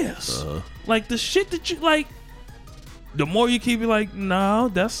stairs. Like the shit that you like, the more you keep it like, no,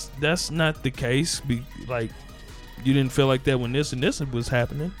 that's not the case. Like you didn't feel like that when this and this was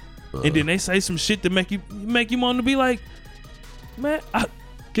happening, and then they say some shit to make you want to be like, man,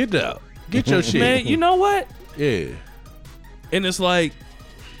 get out, get your shit, man. You know what? Yeah. And it's like,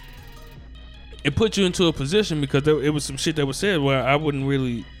 it put you into a position because it was some shit that was said where I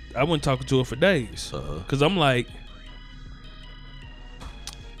wasn't talking to her for days. Because I'm like,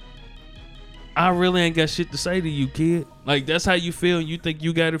 I really ain't got shit to say to you, kid. Like, that's how you feel and you think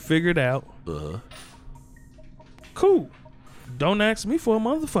you got it figured out. Cool. Don't ask me for a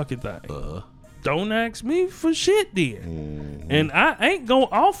motherfucking thing. Don't ask me for shit then. And I ain't gonna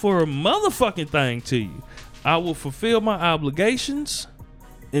offer a motherfucking thing to you. I will fulfill my obligations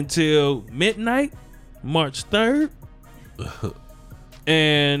until midnight, March 3rd.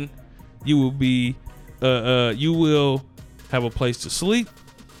 And you will be, you will have a place to sleep.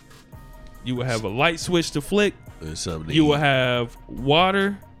 You will have a light switch to flick. You will have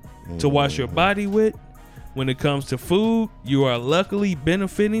water to wash your body with. When it comes to food, you are luckily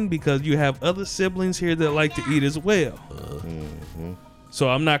benefiting because you have other siblings here that like to eat as well. So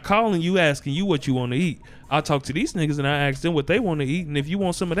I'm not calling you asking you what you want to eat. I talk to these niggas and I ask them what they want to eat, and if you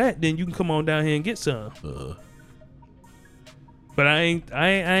want some of that, then you can come on down here and get some. But I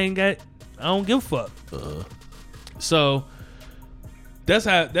don't give a fuck. So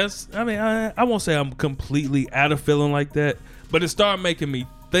I won't say I'm completely out of feeling like that, but it started making me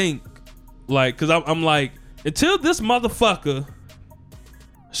think, like, cause I'm like, until this motherfucker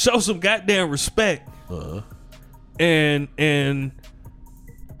show some goddamn respect and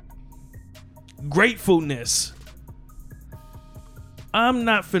gratefulness, I'm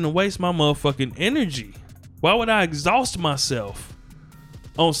not finna waste my motherfucking energy. Why would I exhaust myself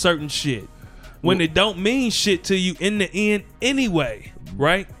on certain shit when it don't mean shit to you in the end anyway,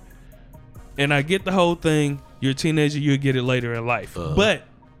 right? And I get the whole thing. You're a teenager, you'll get it later in life. But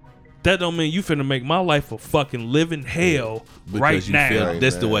that don't mean you finna make my life a fucking living hell right now.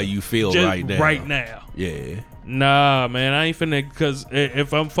 That's the way you feel Just right now. Right now. Yeah. Nah, man, I ain't finna, because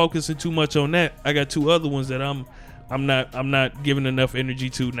if I'm focusing too much on that, I got two other ones that I'm not giving enough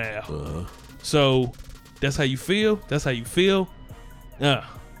energy to now. So that's how you feel. That's how you feel.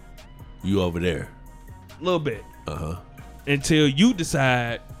 You over there. A little bit. Until you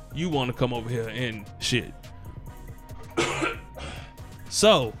decide you want to come over here and shit.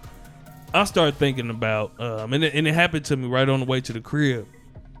 So I started thinking about, and it happened to me right on the way to the crib.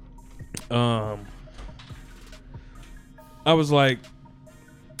 I was like,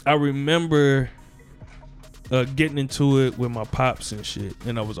 I remember getting into it with my pops and shit,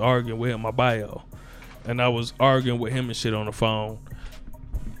 and I was arguing with him, my bio, and I was arguing with him and shit on the phone.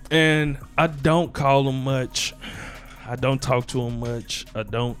 And I don't call him much. I don't talk to him much. I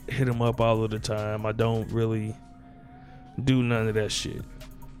don't hit him up all of the time. I don't really do none of that shit.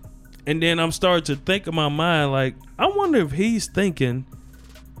 And then I'm starting to think in my mind, like, I wonder if he's thinking,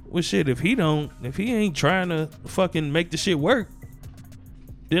 well, shit, if he ain't trying to fucking make the shit work,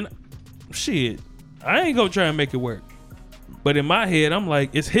 then shit, I ain't gonna try and make it work. But in my head, I'm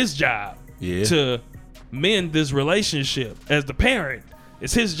like, it's his job to mend this relationship. As the parent,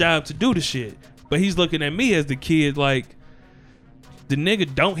 it's his job to do the shit. But he's looking at me as the kid, like, the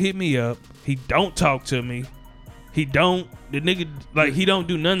nigga don't hit me up. He don't talk to me. The nigga, like, he don't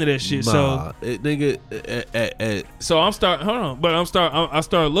do none of that shit. So I'm starting, hold on. But I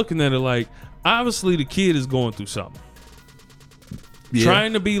started looking at it like, obviously the kid is going through something. Yeah.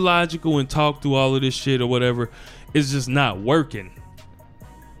 Trying to be logical and talk through all of this shit or whatever is just not working.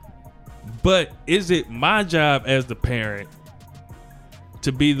 But is it my job as the parent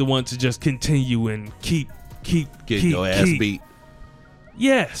to be the one to just continue and keep Get your ass beat.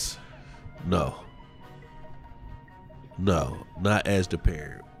 Yes. No, not as the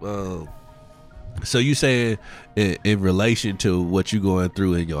parent. So you saying in relation to what you going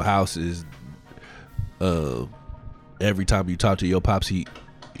through in your house is, every time you talk to your pops,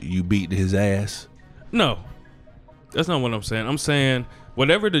 you beating his ass? No, that's not what I'm saying. I'm saying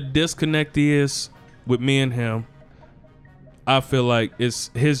whatever the disconnect is with me and him, I feel like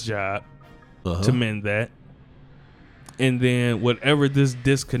it's his job to mend that. And then whatever this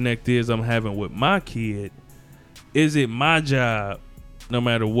disconnect is I'm having with my kid, is it my job, no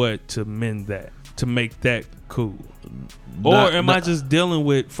matter what, to mend that, to make that cool? Or am I just dealing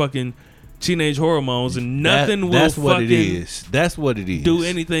with fucking teenage hormones and nothing will that's what fucking it is. That's what it is. do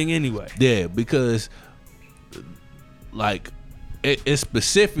anything anyway? Yeah, because like it's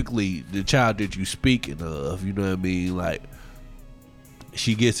specifically the child that you speaking of, you know what I mean? Like,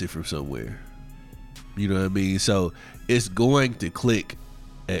 she gets it from somewhere. You know what I mean? So it's going to click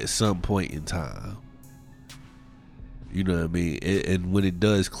at some point in time. You know what I mean? And when it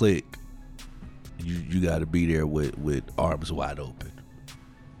does click, you got to be there with arms wide open.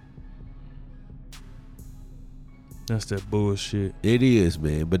 That's that bullshit. It is,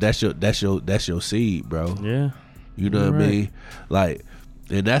 man. But that's your seed, bro. Yeah. You know what I mean? Like,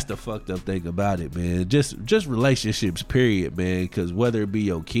 and that's the fucked up thing about it, man. Just relationships, period, man. Because whether it be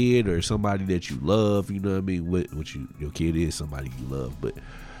your kid or somebody that you love, you know what I mean. What your kid is somebody you love, but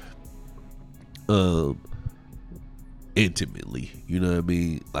intimately, you know what I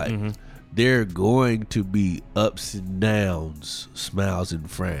mean. Like, there are going to be ups and downs, smiles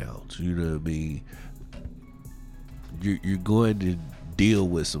and frowns. You know what I mean. You're going to deal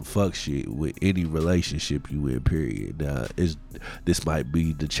with some fuck shit with any relationship you in, period. Now, this might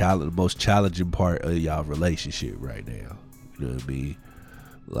be the most challenging part of y'all relationship right now. You know what I mean?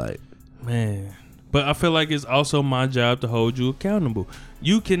 Like, man. But I feel like it's also my job to hold you accountable.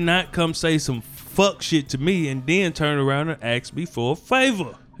 You cannot come say some fuck shit to me and then turn around and ask me for a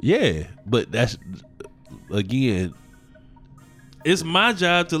favor. Yeah, but that's, again, it's my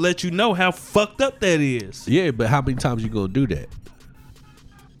job to let you know how fucked up that is. Yeah, but how many times you gonna do that?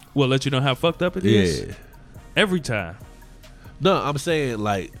 Well, let you know how fucked up it is? Yeah. Every time. No, I'm saying,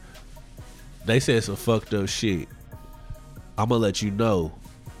 like, they said some fucked up shit. I'm gonna let you know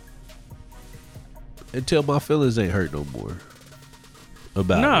until my feelings ain't hurt no more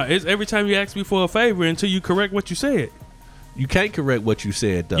about it. Nah, it's every time you ask me for a favor until you correct what you said. You can't correct what you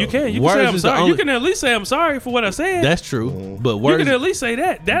said, though. You can. You can say I'm sorry. You can at least say I'm sorry for what I said. That's true. But words, you can at least say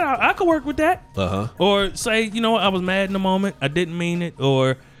that. I could work with that. Uh-huh. Or say, you know what, I was mad in the moment. I didn't mean it.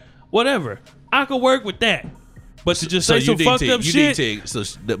 Or whatever. I could work with that. But to just say some fucked up shit.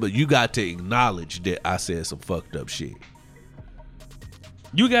 But you got to acknowledge that I said some fucked up shit.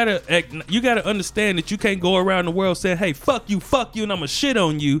 You gotta understand that you can't go around the world saying, hey, fuck you, and I'ma shit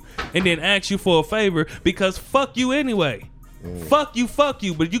on you, and then ask you for a favor because fuck you anyway. Fuck you,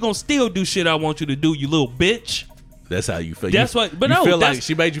 but you gonna still do shit I want you to do, you little bitch. That's how you feel. That's what. But you no, feel like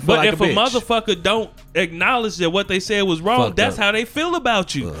she made you feel like a bitch. But if a motherfucker don't acknowledge that what they said was wrong, Fucked that's up. how they feel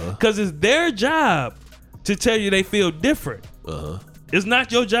about you. Because it's their job to tell you they feel different. It's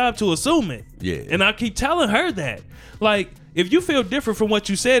not your job to assume it. Yeah. And I keep telling her that. Like, if you feel different from what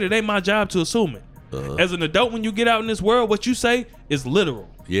you said, it ain't my job to assume it. As an adult, when you get out in this world, what you say is literal.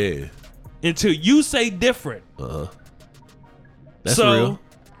 Yeah. Until you say different. That's so, real.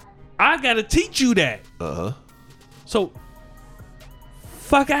 I gotta teach you that. So,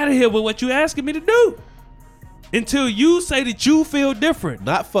 fuck out of here with what you asking me to do. Until you say that you feel different.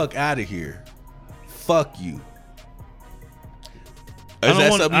 Not fuck out of here. Fuck you. I Is don't that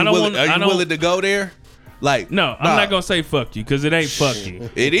want- something I you don't willing, want- are I you don't- willing to go there? Like, No, I'm not gonna say fuck you because it ain't fuck you.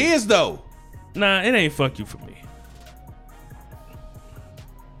 It is though. Nah, it ain't fuck you for me.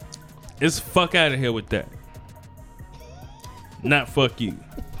 It's fuck out of here with that. Not fuck you.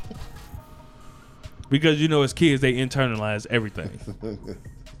 Because you know, as kids, they internalize everything.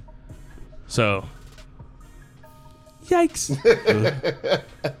 So, yikes.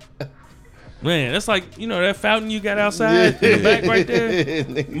 Man, that's like, you know, that fountain you got outside in the back right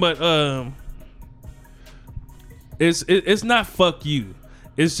there. But it's not fuck you.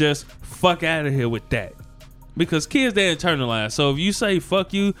 It's just fuck out of here with that. Because kids, they internalize. So if you say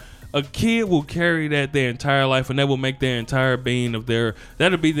fuck you, a kid will carry that their entire life, and that will make their entire being of their,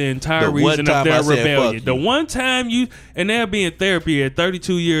 that'll be the entire The one reason of time their I said, rebellion. "Fuck The you." one time and they'll be in therapy at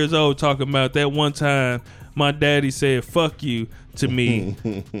 32 years old talking about that one time my daddy said fuck you to me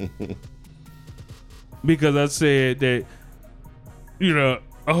because I said that, you know,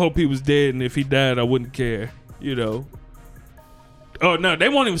 I hope he was dead, and if he died, I wouldn't care, you know. Oh no, they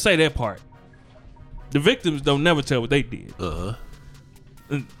won't even say that part. The victims don't never tell what they did.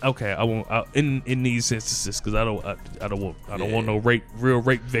 Okay, I won't in these instances because I don't want no real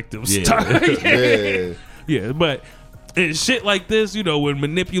rape victims. Yeah. Yeah, but and shit like this, you know, when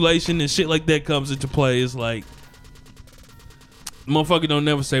manipulation and shit like that comes into play, it's like motherfucker don't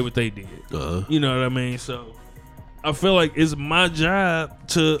never say what they did. You know what I mean? So I feel like it's my job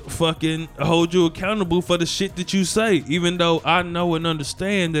to fucking hold you accountable for the shit that you say, even though I know and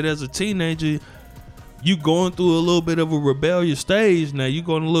understand that as a teenager you going through a little bit of a rebellious stage. Now you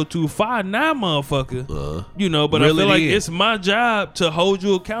going a little too far now, motherfucker. You know, but I feel like it's my job to hold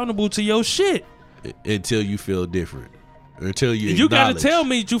you accountable to your shit until you feel different. Until you gotta tell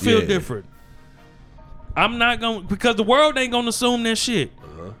me that you feel different. I'm not gonna, because the world ain't gonna assume that shit.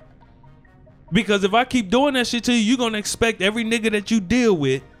 Because if I keep doing that shit to you, you're gonna expect every nigga that you deal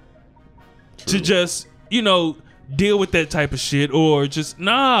with to just, you know, deal with that type of shit, or just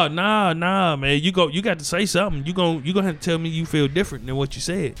nah, man. You got to say something. You gonna have to tell me you feel different than what you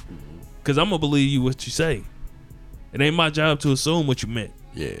said, because I'm gonna believe you what you say. It ain't my job to assume what you meant.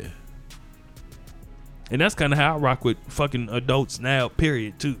 Yeah. And that's kind of how I rock with fucking adults now,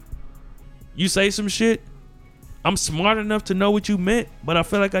 period, too. You say some shit, I'm smart enough to know what you meant, but I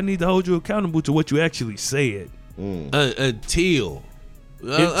feel like I need to hold you accountable to what you actually said. Until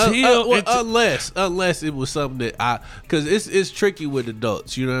unless it was something that because it's tricky with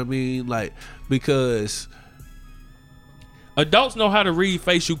adults, you know what I mean? Like, because adults know how to read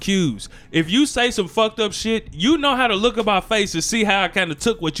facial cues. If you say some fucked up shit, you know how to look at my face and see how I kind of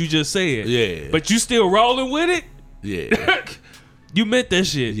took what you just said. Yeah. But you still rolling with it? Yeah. You meant that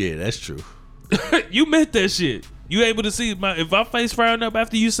shit. Yeah, that's true. You meant that shit. You able to see if my face frowned up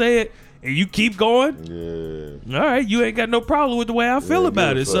after you say it and you keep going? Yeah. All right, you ain't got no problem with the way I feel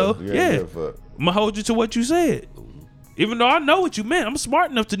about it. So, yeah. I'm going to hold you to what you said. Even though I know what you meant. I'm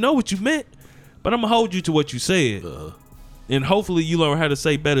smart enough to know what you meant. But I'm going to hold you to what you said. And hopefully you learn how to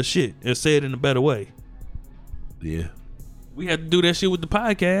say better shit and say it in a better way. Yeah. We had to do that shit with the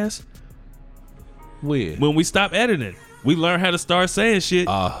podcast. When we stopped editing. We learned how to start saying shit.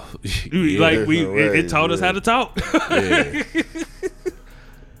 Yeah, like it taught us how to talk. Yeah.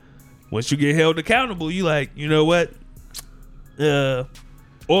 Once you get held accountable, you like, you know what?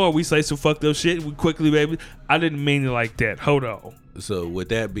 Or we say some fucked up shit and we quickly, baby, I didn't mean it like that. Hold on. So with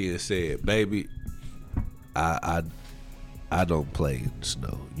that being said, baby, I don't play in the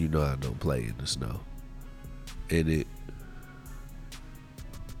snow. You know I don't play in the snow. And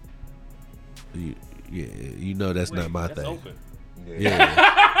you know that's not my thing. Open.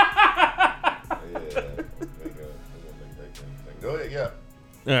 Yeah. Go ahead, yeah.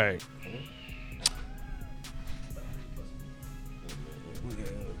 All right.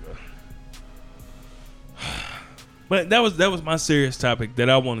 But that was my serious topic that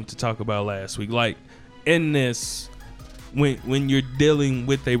I wanted to talk about last week. Like, in this, when you're dealing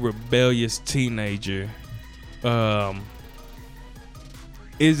with a rebellious teenager,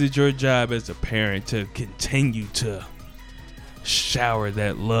 is it your job as a parent to continue to shower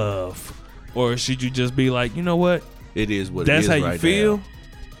that love, or should you just be like, you know what? It is what that's it is. That's how you feel. Now.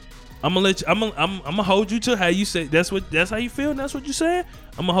 I'm gonna let you. I'm gonna hold you to how you say. That's how you feel. And that's what you said.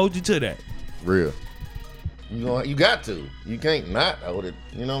 I'm gonna hold you to that. Real. You got to. You can't not hold it.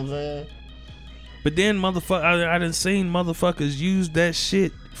 You know what I'm saying? But then, motherfucker, I done seen motherfuckers use that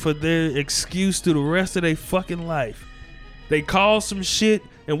shit for their excuse to the rest of their fucking life. They call some shit,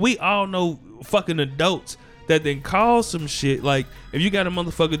 and we all know fucking adults that then call some shit. Like, if you got a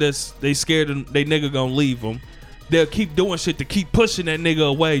motherfucker they scared they nigga gonna leave them, they'll keep doing shit to keep pushing that nigga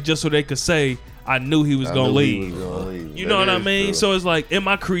away just so they could say, I knew he was gonna leave. You know what I mean? True. So it's like, am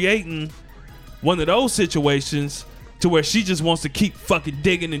I creating one of those situations to where she just wants to keep fucking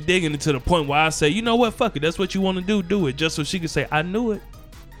digging and digging to the point where I say, you know what, fuck it, that's what you want to do it, just so she can say, I knew it.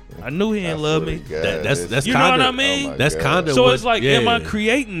 I knew he didn't love me. That's you kinda, know what I mean? That's kind of so it's like, am I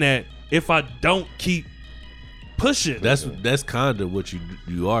creating that if I don't keep pushing? That's kind of what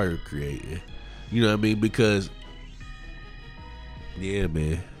you are creating. You know what I mean? Because yeah,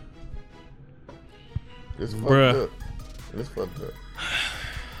 man, it's fucked up. It's fucked up.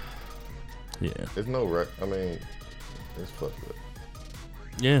 Yeah, there's no right. I mean, it's fucked up.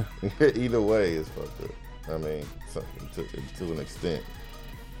 Yeah. Either way, it's fucked up. I mean, to an extent.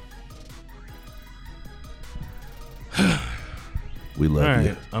 We love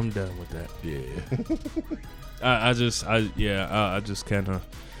you. I'm done with that. Yeah. I just kind of.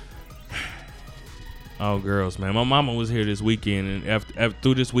 Oh, girls, man. My mama was here this weekend, and after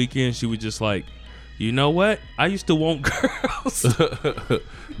through this weekend, she was just like, you know what? I used to want girls.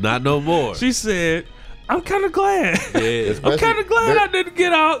 Not no more. She said, I'm kind of glad. Yeah. I'm kind of glad I didn't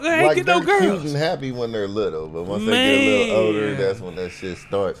get out. I ain't Like get no they're cute girls. and happy when they're little, but once they get a little older, that's when that shit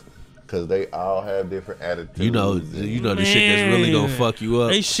starts. Cause they all have different attitudes. You know the shit that's really gonna fuck you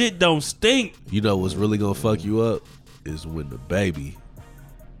up. They shit don't stink. You know what's really gonna fuck you up is when the baby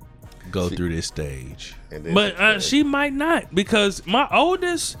go through this stage. And then But she might not, because my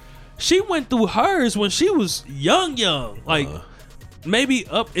oldest, she went through hers when she was young, like maybe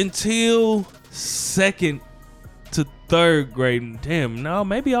up until 2nd to 3rd grade. Damn, no,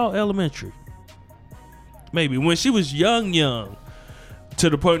 maybe all elementary. Maybe when she was young. To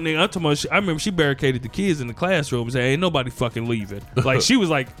the point, nigga, I'm talking about, I remember she barricaded the kids in the classroom and said, ain't nobody fucking leaving. Like, she was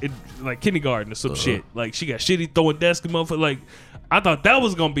like kindergarten or some shit. Like, she got shitty throwing desk and motherfucker. Like, I thought that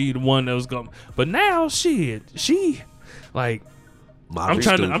was gonna be the one that was gonna, but now she like, I'm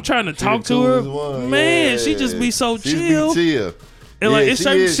trying to talk to her. Man, she just be so chill. And like, it's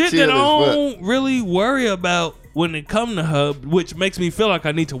certain shit that I don't really worry about when it come to her, which makes me feel like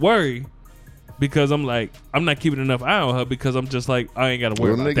I need to worry. Because I'm like, I'm not keeping enough eye on her, because I'm just like, I ain't got to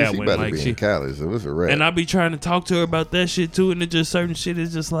worry about that one. Like, she in college, so it's a wrap. And I be trying to talk to her about that shit too, and it just certain shit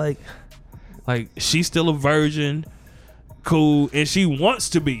is just like she's still a virgin, cool, and she wants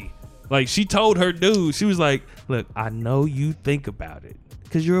to be. Like, she told her dude, she was like, look, I know you think about it,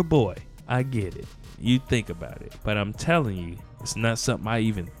 because you're a boy. I get it. You think about it, but I'm telling you, it's not something I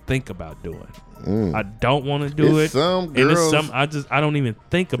even think about doing. I don't want to do it. Some girls, and it's something I don't even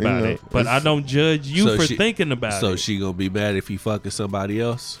think about it. But I don't judge you for thinking about it. So she gonna be mad if he fucking somebody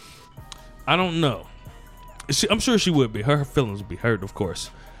else? I don't know. I'm sure she would be. Her feelings would be hurt, of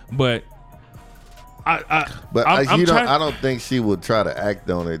course. But I don't think she would try to act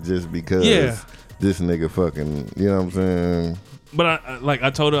on it just because this nigga fucking, you know what I'm saying? But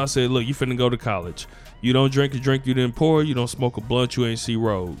I told her, I said, look, you finna go to college. You don't drink a drink you didn't pour. You don't smoke a blunt you ain't see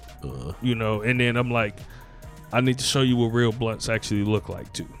road. You know, and then I'm like, I need to show you what real blunts actually look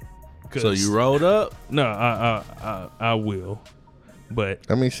like too. So you rolled up? No, I will. But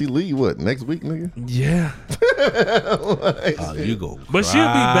I mean, she leave what, next week, nigga? Yeah. Oh, you go. But she'll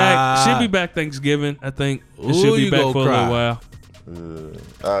be back. She'll be back Thanksgiving, I think. And she'll be back for a little while.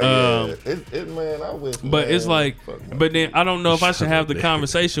 Yeah. Man, I wish. But man, it's like, but then I don't know if I should have the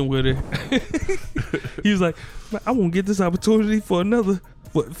conversation with her. He was like, I won't get this opportunity for another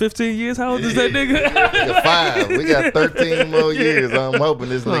 15 years. How old is that nigga? 5. We got 13 more years. I'm hoping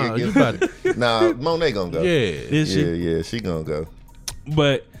this nigga gets. Nah, Monet gonna go. Yeah, she gonna go.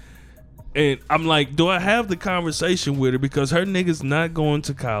 But, and I'm like, do I have the conversation with her, because her nigga's not going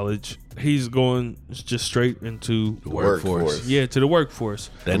to college. He's going just straight into the workforce. Yeah, to the workforce.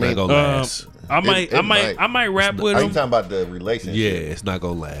 That ain't gonna last. I might rap with him. Are you talking about the relationship? Yeah, it's not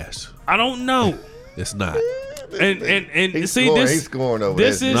gonna last. I don't know. It's not. And he's see, scoring, this he's scoring over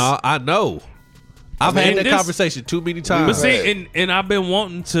this that. is No, I know. I've had that conversation too many times. But see, and I've been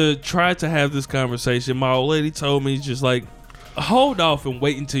wanting to try to have this conversation. My old lady told me, just like, hold off and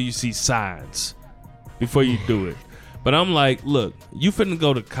wait until you see signs before you do it. But I'm like, look, you finna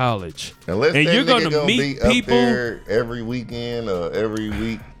go to college, Unless and you're gonna meet be people up there every weekend or every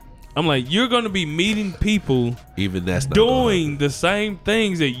week. I'm like, you're gonna be meeting people, even that's not doing the same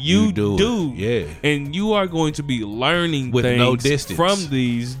things that you do. Yeah, and you are going to be learning with things no distance from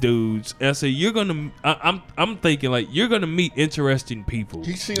these dudes. And I say, you're gonna. I'm thinking like you're gonna meet interesting people.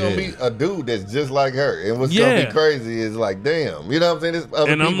 She gonna meet a dude that's just like her, and what's gonna be crazy is like, damn, you know what I'm saying? There's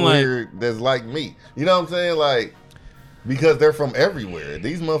other people here that's like me. You know what I'm saying? Like, because they're from everywhere.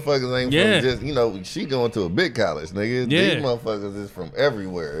 These motherfuckers ain't from just, you know, she going to a big college, nigga. These motherfuckers is from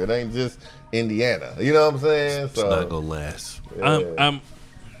everywhere. It ain't just Indiana. You know what I'm saying? It's not gonna last. Yeah.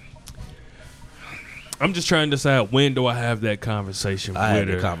 I'm just trying to decide, when do I have that conversation with her? I had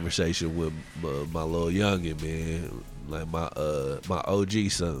a conversation with my little youngin', man. Like my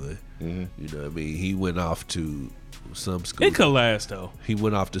OG son. Mm-hmm. You know what I mean? He went off to some school. It could last though. He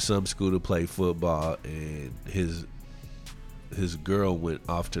went off to some school to play football, and his girl went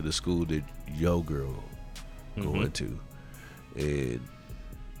off to the school that your girl going to. And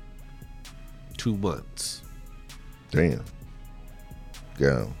 2 months. Damn.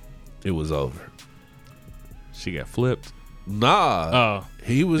 Yeah. It was over. She got flipped. Nah.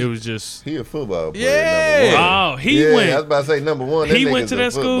 It was just. He a football player. Yeah. Number one. Oh, he went. I was about to say number one. He went to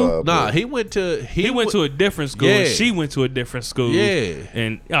that school. Nah, he went to a different school. Yeah. She went to a different school. Yeah.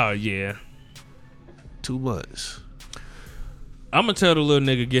 And 2 months. I'm gonna tell the little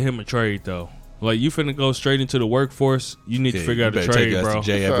nigga, get him a trade though. Like, you finna go straight into the workforce. You need to figure out the trade, bro.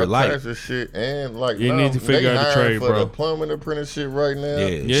 J Ever Light. Shit, and like, you need to figure out the trade, for bro. The plumbing apprenticeship right now.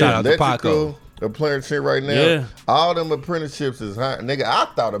 Yeah. Shout out to Paco. apprenticeship right now. Yeah. All them apprenticeships is high. Nigga, I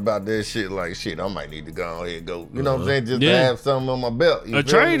thought about that shit like shit. I might need to go ahead and go. You know what I'm saying? Just to have something on my belt. A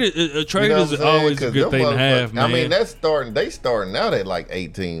trade is always a good thing to have, man. I mean, they starting out at like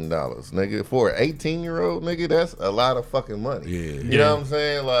 $18, nigga. For an 18-year-old nigga, that's a lot of fucking money. Yeah. You know what I'm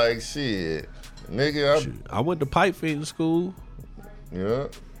saying? Like shit, nigga. I went to pipe fitting school. Yeah.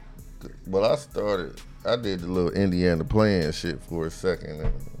 Well, I did the little Indiana playing shit for a second,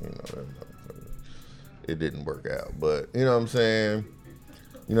 and you know, it didn't work out. But you know what I'm saying?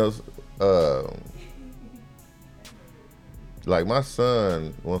 You know, like my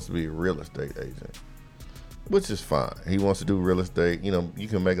son wants to be a real estate agent, which is fine. He wants to do real estate. You know, you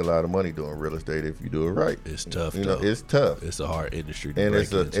can make a lot of money doing real estate if you do it right. It's tough. You know, it's tough. It's a hard industry to and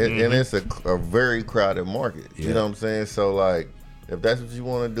break it's into. and it's a very crowded market. Yeah. You know what I'm saying? So like, if that's what you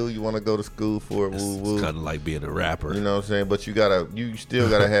want to do, you want to go to school for it. It's kind of like being a rapper. You know what I'm saying? But you still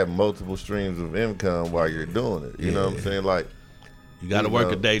gotta have multiple streams of income while you're doing it. You know what I'm saying? Like, you gotta work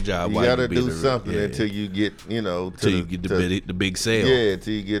a day job. You while gotta you do something until you get, till you get the big sale. Yeah,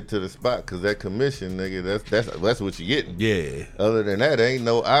 till you get to the spot, because that commission, nigga, that's what you getting. Yeah. Other than that, ain't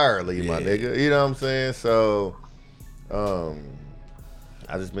no hourly, my nigga. You know what I'm saying? So,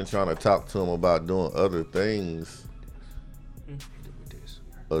 I just been trying to talk to him about doing other things.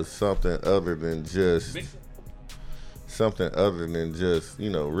 Or something other than just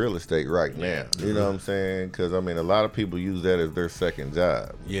real estate right now. You know what I'm saying? Because I mean, a lot of people use that as their second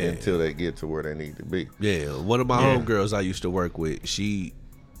job until they get to where they need to be. Yeah, one of my homegirls I used to work with, she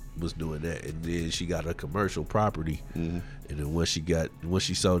was doing that, and then she got a commercial property, and then once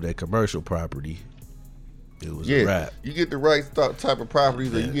she sold that commercial property, it was a wrap. You get the right type of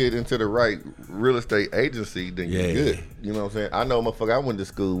properties, or you get into the right real estate agency, then you're good. You know what I'm saying? I know a motherfucker I went to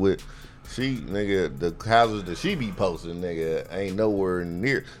school with. The houses that she be posting, nigga, ain't nowhere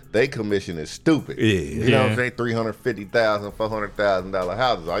near. They commission is stupid. Yeah. You know what I'm saying? $350,000, $400,000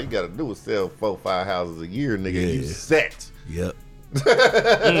 houses. All you got to do is sell 4-5 houses a year, nigga. Yeah. You set. Yep.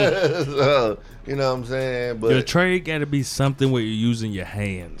 So, you know what I'm saying? But your trade got to be something where you're using your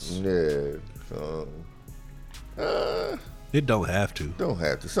hands. Yeah. So. It don't have to. Don't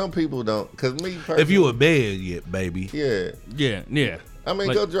have to. Some people don't. Cause me personally, if you a man, baby. Yeah. I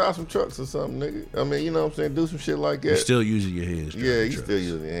mean, go drive some trucks or something, nigga. I mean, you know what I'm saying? Do some shit like that. You're still using your hands. Yeah, you still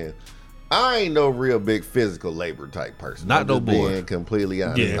using your hands. I ain't no real big physical labor type person. Not no boy. Being completely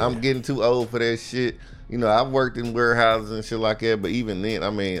honest. Yeah. I'm getting too old for that shit. You know, I've worked in warehouses and shit like that, but even then, I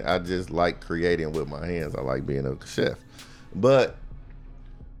mean, I just like creating with my hands. I like being a chef. But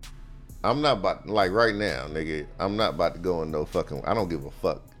I'm not about, like right now, nigga, I'm not about to go in no fucking, I don't give a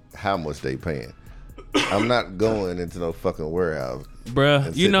fuck how much they paying. I'm not going into no fucking warehouse.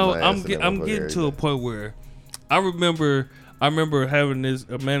 Bruh, you know, I'm getting to a point where I remember having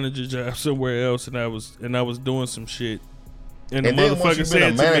a manager job somewhere else, and I was doing some shit. And the motherfucker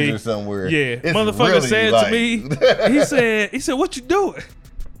said to me, somewhere, motherfucker really said like, to me, he said, "What you doing?"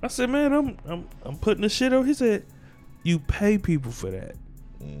 I said, "Man, I'm putting this shit over." He said, "You pay people for that.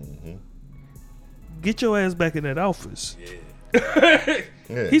 Mm-hmm. Get your ass back in that office." Yeah.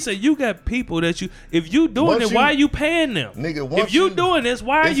 He said, "You got people that if you doing it, why are you paying them? Nigga, if you doing this,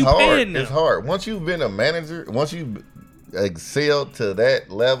 why are you paying them?" It's hard. Once you've been a manager, once you excel to that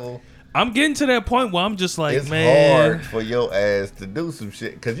level, I'm getting to that point where I'm just like, it's man, hard for your ass to do some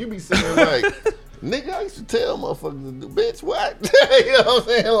shit. Cause you be sitting like, nigga, I used to tell motherfuckers to do, bitch, what? You know what I'm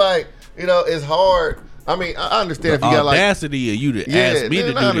saying? Like, you know, it's hard. I mean, I understand if you got like audacity of you to ask me to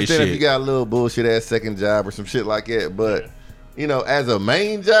do this shit. I understand if you got a little bullshit ass second job or some shit like that, but you know, as a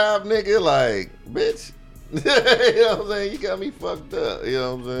main job, nigga, like, bitch, you know what I'm saying? You got me fucked up. You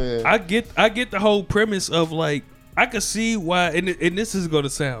know what I'm saying? I get the whole premise of like, I can see why, and this is gonna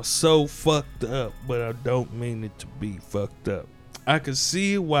sound so fucked up, but I don't mean it to be fucked up. I can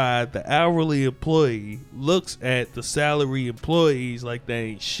see why the hourly employee looks at the salary employees like they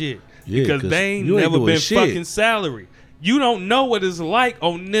ain't shit. Yeah, because they ain't never been fucking salary. You don't know what it's like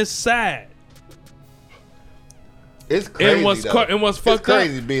on this side. It's crazy. And what's fucked up? It's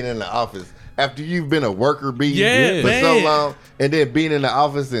crazy being in the office after you've been a worker bee for man. so long, and then being in the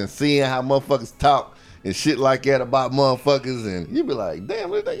office and seeing how motherfuckers talk and shit like that about motherfuckers, and you be like, damn,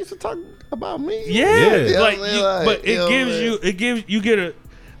 they used to talk about me. Yeah. You know Like, what I'm saying? but it gives you get a,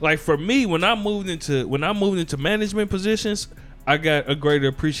 like, for me, when I moved into management positions, I got a greater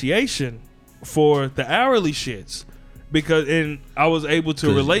appreciation for the hourly shits. Because I was able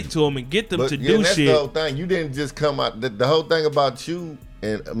to relate to them and get them to do that's shit. The whole thing. You didn't just come out. The whole thing about you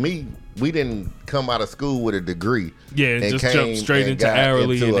and me, we didn't come out of school with a degree. Yeah, and just jump straight into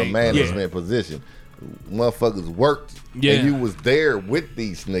hourly into and a management position. motherfuckers worked, Yeah. and you was there with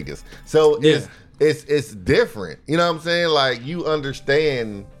these niggas. So it's different. You know what I'm saying? Like you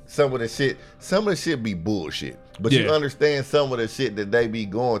understand some of the shit. Some of the shit be bullshit, but you Yeah. understand some of the shit that they be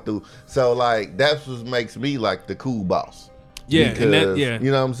going through. So like that's what makes me like the cool boss. Yeah, and that, Because,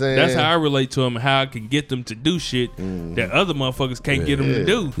 you know what I'm saying? That's how I relate to them, how I can get them to do shit that other motherfuckers can't get them to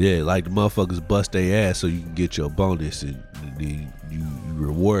do. Yeah, like the motherfuckers bust their ass so you can get your bonus, and then you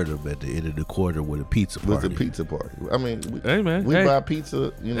reward them at the end of the quarter with a pizza party. With the pizza party. I mean, we, Hey, man, we hey. buy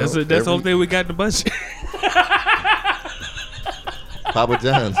pizza. You know, That's the only thing we got in the budget. Papa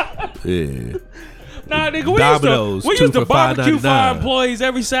John's. Yeah. Nah, nigga, Domino's, we two used to for barbecue for our $5.99. employees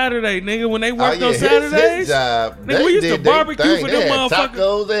every Saturday, nigga, when they worked on his Saturdays. job. Nigga, They we used to did they barbecue thing. for They them had motherfuckers.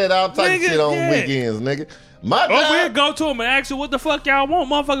 tacos, they had all types Nigga, of shit on yeah. weekends, nigga. My Or job. we'd go to them and ask them what the fuck y'all want.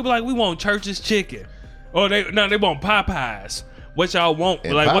 Motherfucker be like, we want Church's chicken. Or they want Popeyes. What y'all want?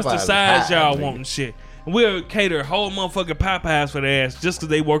 And Like, what's the Popeyes is size high, y'all nigga. want and shit. And we'll cater whole motherfucking Popeyes for their ass just because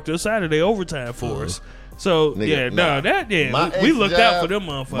they worked their Saturday overtime for us. So, Nigga, yeah, we looked out for them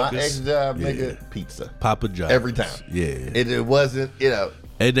My motherfuckers. ex job, nigga, pizza. Papa John's. Every time. Yeah. It wasn't, you know.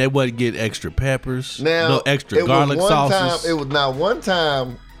 And they wasn't getting extra peppers. Now, no extra it was garlic one sauces. Time, it was not one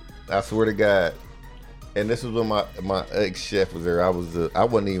time, I swear to God, and this was when my ex chef was there. I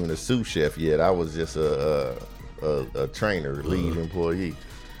wasn't even a sous chef yet. I was just a trainer, lead employee.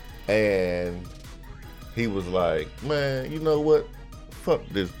 And he was like, man, you know what? Fuck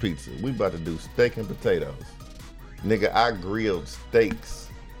this pizza. We about to do steak and potatoes. Nigga, I grilled steaks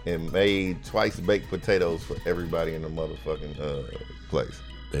and made twice baked potatoes for everybody in the motherfucking place.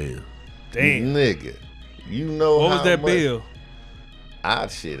 Damn. Damn. Nigga, you know What how was that much bill?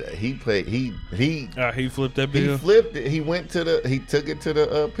 he paid. He He flipped that he bill. flipped it. He took it to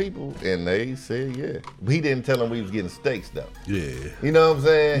the people, and they said yeah. He didn't tell them we was getting steaks though. Yeah. You know what I'm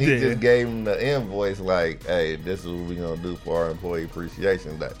saying? He Yeah. just gave them the invoice like, hey, this is what we gonna do for our employee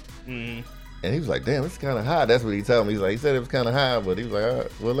appreciation day. Mm. And he was like, damn, it's kind of high. That's what he told me. He said it was kind of high, but he was like, all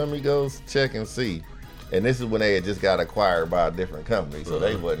right, well, let me go check and see. And this is when they had just got acquired by a different company, so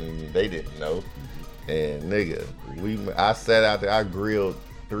they didn't know. And nigga, I sat out there, I grilled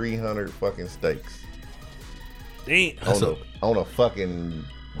 300 fucking steaks Damn. on a fucking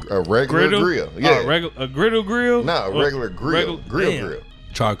regular grill. Yeah. A griddle grill? No, a regular grill. Damn. Grill.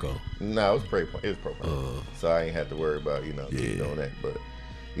 Charcoal. No, it was propane. So I ain't had to worry about, keep Yeah. doing that. But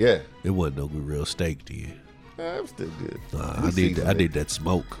yeah, It wasn't no good real steak to you. it was still good. Nah, We I seasoned need it. that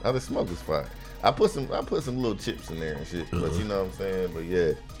smoke. Oh, the smoke was fine. I put some little chips in there and shit. But you know what I'm saying? But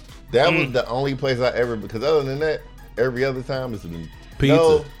yeah. That was the only place I ever, because other than that, every other time it's been Pizza.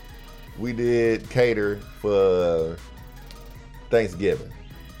 No, we did cater for Thanksgiving.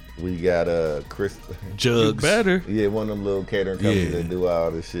 We got Chris. You Jugs. better. Yeah, one of them little catering companies Yeah. that do all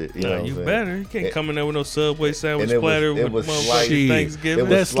this shit. You know what You I'm saying? better. You can't And- come in there with no Subway sandwich and it was- platter it with was motherfucking sliced- Thanksgiving. it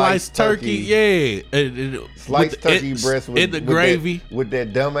was That sliced turkey, yeah. And Sliced with turkey it's breast with, in the with gravy. with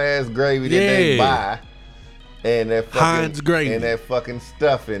that dumbass gravy that they Yeah. buy, and that fucking Heinz gravy. and that fucking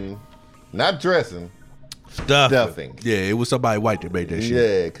stuffing, not dressing. stuffing. Yeah, it was somebody white that made that shit.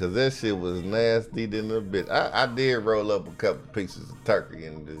 Yeah, cause that shit was nasty than a bitch. I did roll up a couple pieces of turkey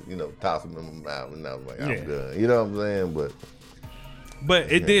and just, toss them in my mouth, and I was like, I'm Yeah. good. You know what I'm saying?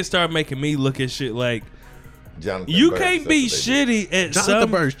 But it did start making me look at shit like, Jonathan you Bird can't said be what they did. shitty at Jonathan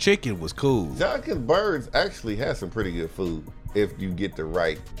some. Bird's chicken was cool. Jonathan Birds actually has some pretty good food if you get the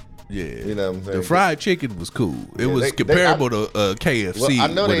right. Yeah, You know what I'm saying? the fried chicken was cool. It Yeah, was they- comparable to KFC Well, I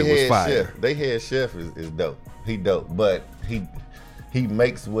know when they it was head fire. chef. They head chef is dope. He dope, but he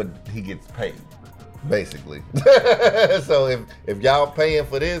makes what he gets paid, basically. So if y'all paying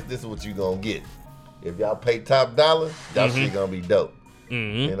for this is what you gonna get. If y'all pay top dollar, that shit gonna be dope.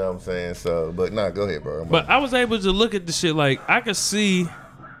 You know what I'm saying? So, but nah, go ahead, bro. But I was able to look at the shit like I could see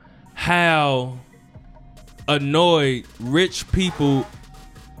how annoyed rich people,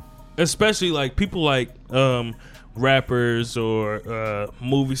 especially like people like rappers or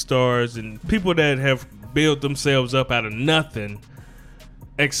movie stars and people that have built themselves up out of nothing,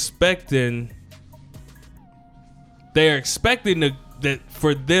 they're expecting that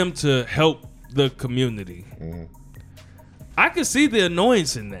for them to help the community. I could see the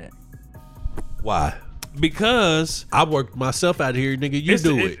annoyance in that Why? because I worked myself out here, nigga. You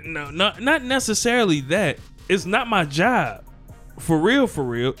do it. No, not necessarily that. It's not my job. For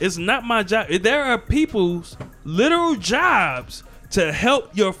real, it's not my job. There are people's literal jobs to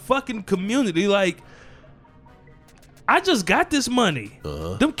help your fucking community. Like, I just got this money.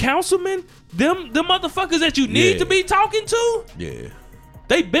 Them councilmen, them motherfuckers that you need Yeah. to be talking to, Yeah.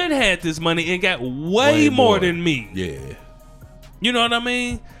 they been had this money and got way more than me. Yeah. You know what I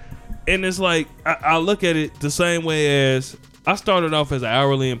mean? And it's like I look at it the same way as I started off as an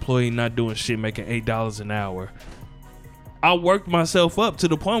hourly employee, not doing shit, making $8 an hour. I worked myself up to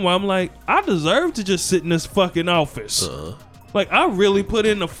the point where I'm like, I deserve to just sit in this fucking office. Like, I really put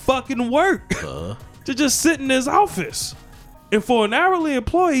in the fucking work to just sit in this office. And for an hourly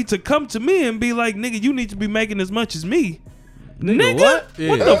employee to come to me and be like, nigga, you need to be making as much as me. Nigga,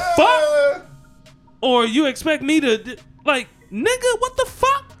 what the fuck? Or you expect me to, like, nigga, what the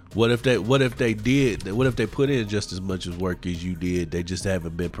fuck? What if they put in just as much as work as you did? They just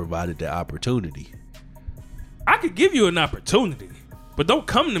haven't been provided the opportunity. I could give you an opportunity, but don't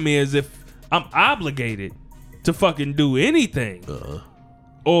come to me as if I'm obligated to fucking do anything.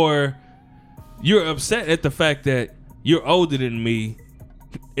 Or you're upset at the fact that you're older than me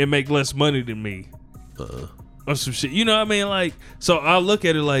and make less money than me. Or some shit. You know what I mean? Like, so I look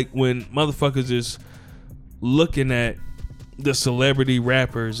at it like when motherfuckers is looking at the celebrity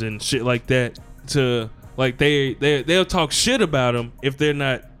rappers and shit like that to like they'll talk shit about them if they're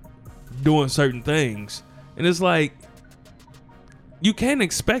not doing certain things, and it's like you can't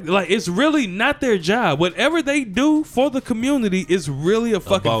expect, like, it's really not their job. Whatever they do for the community is really a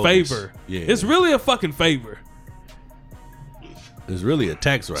fucking favor. Yeah. It's really a fucking favor. It's really a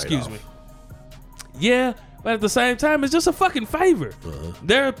tax write-off. Excuse me. Yeah, but at the same time, it's just a fucking favor.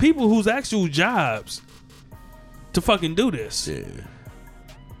 There are people whose actual jobs to fucking do this. Yeah.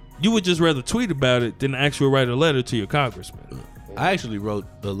 You would just rather tweet about it than actually write a letter to your congressman. I actually wrote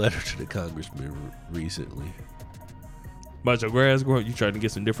a letter to the congressman recently. About your grass growing? You trying to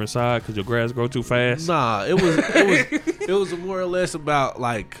get some different side because your grass grow too fast? Nah, it was more or less about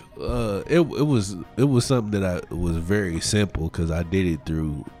like it was something that was very simple because I did it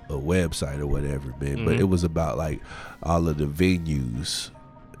through a website or whatever, man. But it was about like all of the venues,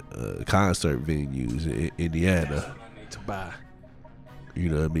 concert venues in Indiana. That's what I need to buy. You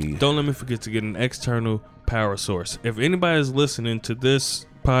know what I mean? Don't let me forget to get an external power source. If anybody's listening to this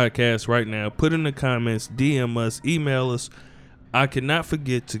podcast right now, put in the comments, DM us, email us. I cannot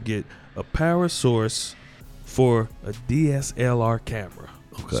forget to get a power source for a DSLR camera.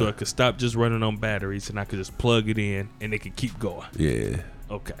 Okay. So it could stop just running on batteries and I could just plug it in and it could keep going. Yeah.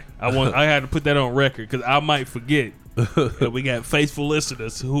 Okay. I had to put that on record because I might forget that we got faithful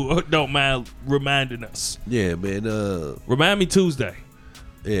listeners who don't mind reminding us. Yeah, man. Remind me Tuesday.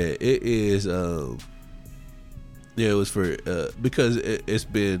 Yeah, it is. Yeah, it was for because it's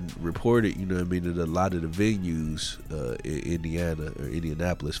been reported, you know what I mean, that a lot of the venues in Indiana or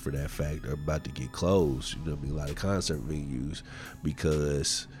Indianapolis, for that fact, are about to get closed. You know what I mean, a lot of concert venues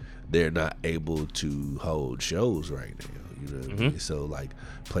because they're not able to hold shows right now. You know what I mean? So like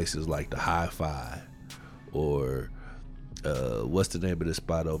places like the Hi-Fi or what's the name of the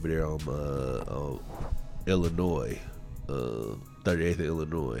spot over there on Illinois, 38th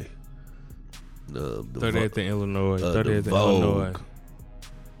Illinois. 38th in Illinois. 38th in Vogue.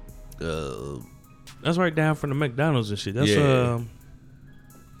 Illinois. That's right down from the McDonald's and shit. That's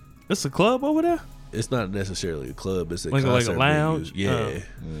it's a club over there? It's not necessarily a club. It's a like concert a lounge. Venue.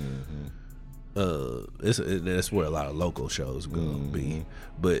 Yeah. That's where a lot of local shows gonna be.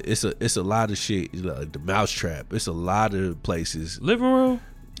 But it's a lot of shit. Like the Mousetrap. It's a lot of places. Living room.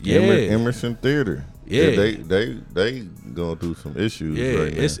 Yeah, Emerson Theater. Yeah, they going through some issues. Yeah,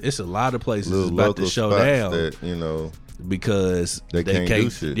 right now. it's a lot of places Little about to show down that, you know, because they can't do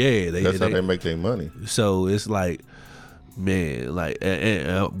shit. Yeah, that's how they make their money. So it's like, man, like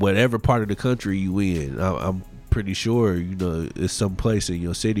whatever part of the country you in, I'm pretty sure, you know, it's some place in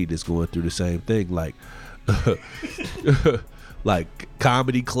your city that's going through the same thing, like like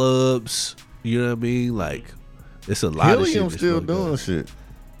comedy clubs. You know what I mean? Like it's a lot of shit. Helium still doing shit.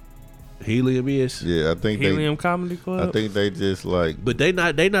 Helium is? Yeah, I think Helium Comedy Club. I think they just like, but they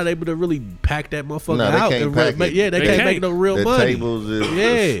not able to really pack that motherfucker out. They can't pack it. Yeah, they can't make no real the money.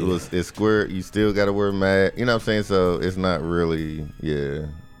 Tables is square. You still got to wear mat. You know what I'm saying? So it's not really. Yeah,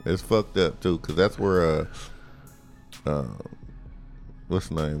 it's fucked up too. Cause that's where what's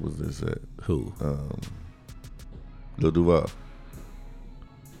the name was this at? Who? Lil Duval.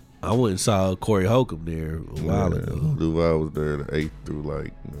 I went and saw Corey Holcomb there a while ago. Duval was there the 8th through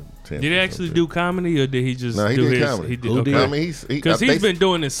like 10th. Did he actually do comedy or did he just do his comedy? He did. Okay. I mean, because he's been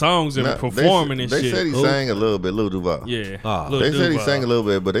doing his songs and performing and shit. They said he sang a little bit, Lil Duval. Yeah. They said he sang a little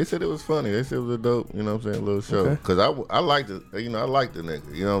bit, but they said it was funny. They said it was a dope, you know what I'm saying, little show. Because I liked it, you know, I liked the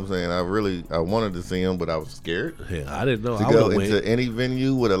nigga. You know what I'm saying? I wanted to see him, but I was scared. Yeah, I didn't know. To go into any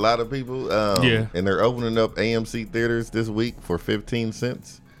venue with a lot of people. And they're opening up AMC theaters this week for 15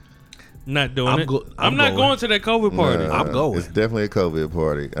 cents. Not doing it. I'm not going to that COVID party. I'm going. It's definitely a COVID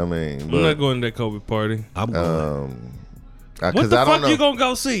party. I mean, I'm not going to that COVID party. I'm going. What the fuck you gonna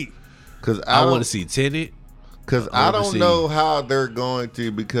go see? Because I want to see Tenet. Because I don't know how they're going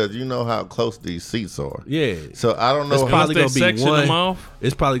to, because you know how close these seats are. Yeah. So I don't know. It's probably Unless they gonna be section them one. off.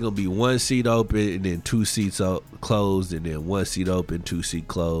 It's probably gonna be one seat open and then 2 seats closed and then 1 seat open, 2 seat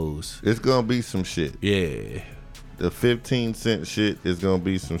closed. It's gonna be some shit. Yeah. The 15-cent shit is gonna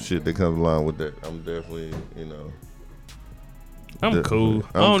be some shit that comes along with that. I'm definitely, I'm cool.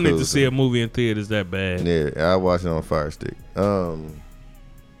 I don't need to see a movie in theaters that bad. Yeah, I watch it on Fire Stick.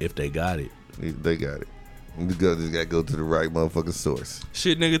 If they got it. They got it. You just gotta go to the right motherfucking source.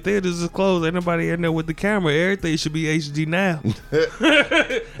 Shit, nigga, theaters is closed. Ain't nobody in there with the camera. Everything should be HD now.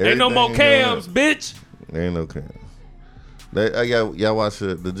 Ain't no more cams, bitch. Ain't no cams. Y'all watch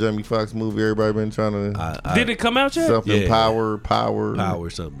the Jamie Foxx movie? Everybody been trying to. Did it come out yet? Something Yeah. power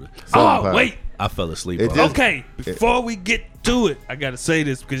Something. power. Wait. I fell asleep. It on just- it. Okay, before we get to it, I gotta say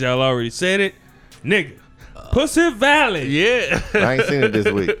this because y'all already said it. Nigga, Pussy Valley. Yeah. I ain't seen it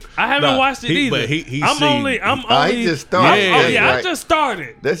this week. I haven't Nah, watched it either. but he I'm seen- only. he just started. I Right. just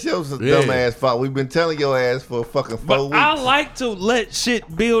started. That show's a Yeah. dumbass fault. We've been telling your ass for fucking 4 But weeks. I like to let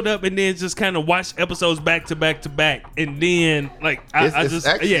shit build up and then just kind of watch episodes back to back to back, and then like I it's just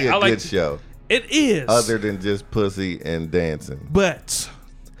actually a I like good show, It is other than just pussy and dancing. but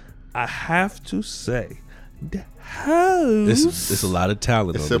I have to say the house. It's a lot of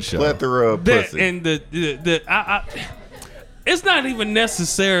talent It's on a the show. plethora of that, pussy. and it's not even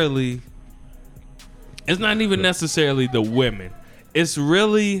necessarily. It's not even necessarily the women. It's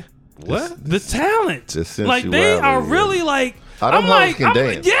really the talent. the Like they are sensuality, really like. Oh, them I'm hoes like, can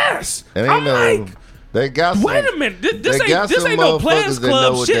dance. yes. And I'm like. they got some, Wait a minute! This they got ain't some no motherfuckers Players that know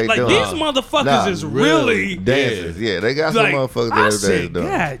Club what shit. they Like doing. these motherfuckers Nah, is really dancers. Yeah, they got some like. motherfuckers I that said, are doing.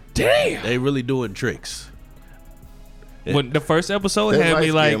 God damn! They really doing tricks. When the first episode That had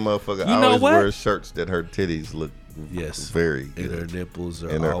me like, light-skinned motherfucker you know always what? wears shirts that her titties look And very good. their nipples are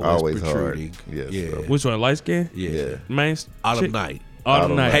And they're always always hard. protruding. Yes, yeah. bro. Which one? Light skin? Yeah. Main Autumn chick? Night.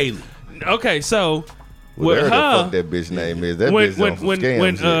 Autumn Night. Haley. Okay, so Whatever with the her, fuck that bitch name is, that when bitch on some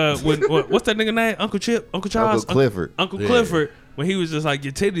scam shit. what's that nigga name? Uncle Chip, Uncle Charles, Uncle Clifford. Uncle Yeah. Clifford. When he was just like,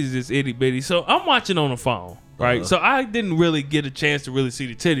 your titties is itty bitty. So I'm watching on the phone, right? So I didn't really get a chance to really see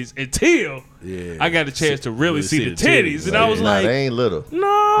the titties until I got a chance to really see the titties, and I was Nah, like, they ain't little.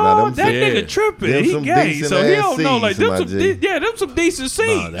 no, them that some- nigga tripping. Them He some gay, decent so he ass don't know. Like C's, them my some, G. them some decent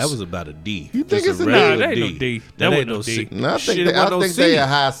scenes. No, that was about a D. You think Just it's a Nah, regular that ain't no D. That ain't wasn't no C. D. No, I Shit, think it they, wasn't no they C. a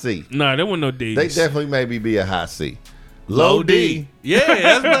high C. Nah, there wasn't no D's. They definitely maybe be a high C. Low D. Yeah,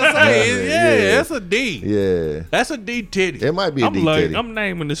 that's what I'm saying. Yeah, that's a D. Yeah, That's a D titty. it might be a D titty. I'm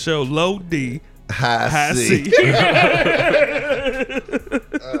naming the show Low D, high High C. C.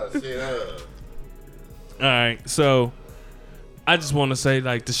 All right, so I just want to say,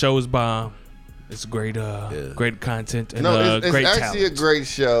 like, the show is bomb. It's great, great content and No, it's great actually talent. a great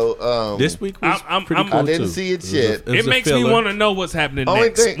show. This week was I'm- pretty I'm- cool I didn't too. see it was yet. was It a makes me filler. want to know what's happening Only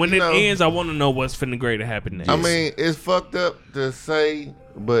next. thing, When you it know- ends, I want to know what's finna great to happen next. I mean, it's fucked up to say,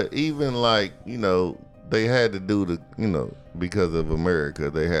 but even like, they had to do the, because of America,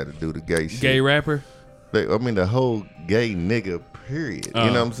 they had to do the gay shit. gay rapper. The whole gay nigga period. You Oh.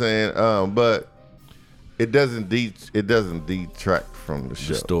 know what I'm saying? But it doesn't detract from the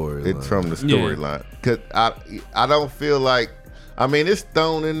show. storyline. It's from the storyline. Cause I don't feel like, it's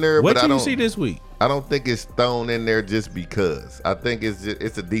thrown in there, What but I did you don't see this week? I don't think it's thrown in there just because. I think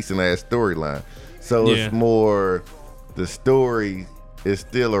it's a decent ass storyline. So Yeah. it's more the story is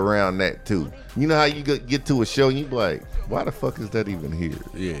still around that too. You know how you get to a show and you be like, why the fuck is that even here?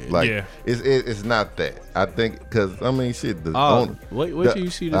 Yeah. Like Yeah. it's not that. I think because shit. The Oh, owner. what the- did you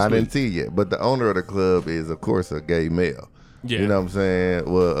see this I week? didn't see it yet, but the owner of the club is of course a gay male. Yeah. You know what I'm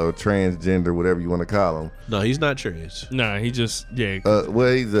saying? Well, a transgender, whatever you want to call him. No, he's not trans. Nah, he just He's That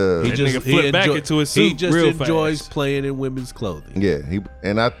nigga flipped back into his He suit just real enjoys fast. playing in women's clothing. yeah.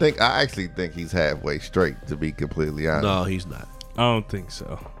 I actually think he's halfway straight. To be completely honest. No, he's not. I don't think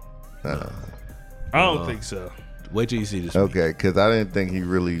so. I don't think so. Wait till you see this. Week. Okay, because I didn't think he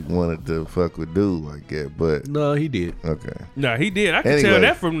really wanted to fuck with dude like that, but No, he did. okay. Nah, he did. I can Anyway, tell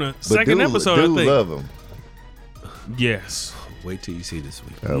that from the But second dude, episode. dude I think. love him. Yes, Wait till you see this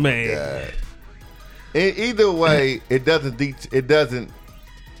week. Oh, man. my God. Either way, it doesn't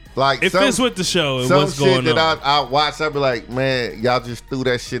like It some, fits with the show and some what's shit going that on. I watch. I be like, man, y'all just threw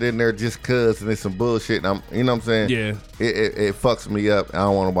that shit in there just cause, and it's some bullshit. And you know what I'm saying? Yeah. It fucks me up. I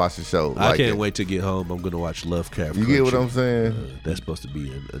don't want to watch the show. I like can't that. wait to get home. I'm gonna watch Lovecraft. You Country. get what I'm saying? That's supposed to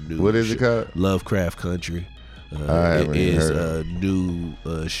be a new. What is it called? Lovecraft Country. I It haven't is heard a of new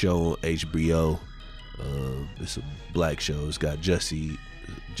show on HBO. It's a black show. It's got Journey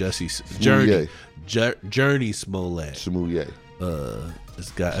Smollett. Smoothie.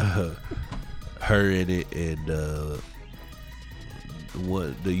 It's got her in it and the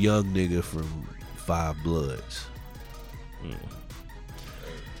young nigga from Five Bloods.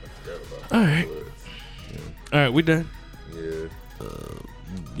 All right. All right, we done.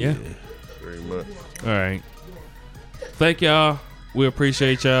 Yeah. Very much. All right. Thank y'all. We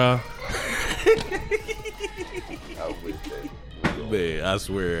appreciate y'all. Man, I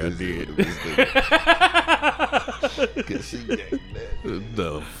swear I did. Cause she gave that.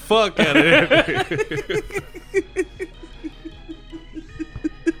 The fuck out of there.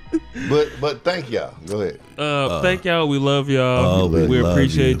 But thank y'all. Go ahead. Thank y'all. We love y'all. We love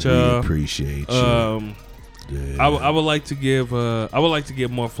appreciate you. y'all. We appreciate you. Yeah. I would like to give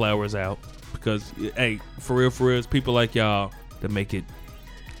more flowers out because hey, for real, it's people like y'all that make it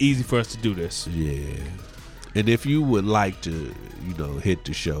easy for us to do this. Yeah. And if you would like to, hit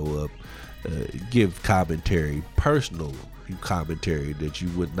the show up, give commentary, personal commentary that you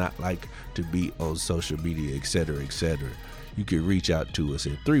would not like to be on social media, etc., you can reach out to us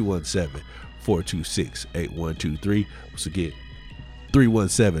at 317-426-8123. Once again,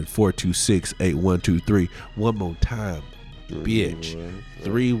 317-426-8123. One more time, bitch.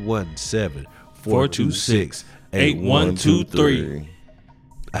 317-426-8123.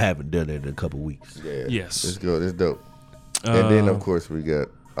 I haven't done it in a couple weeks. Yeah. Yes. It's good. It's dope. And then, of course, we got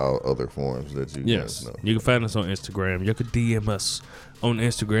all other forms that you guys know. You can find us on Instagram. You can DM us on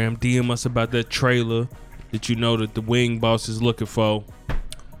Instagram. DM us about that trailer that you know that the Wing Boss is looking for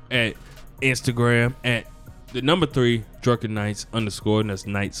at Instagram at the number 3 Drunken Nights _ and that's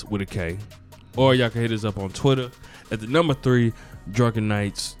Nights with a K. Or y'all can hit us up on Twitter at the number 3 Drunken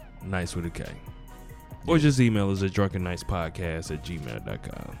Nights with a K. Or just email us at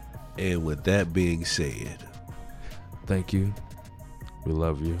drunkennightspodcast@gmail.com. And with that being said, thank you. We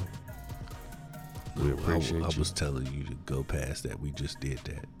love you. We appreciate you. I was telling you to go past that. We just did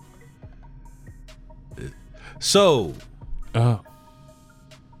that. So,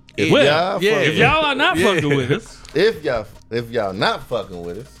 If y'all are not fucking with us, if y'all not fucking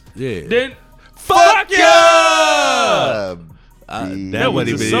with us, then fuck you! that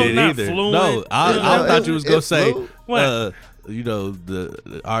wasn't was even so it not either. fluent. No, I thought you was gonna say, fluent. What?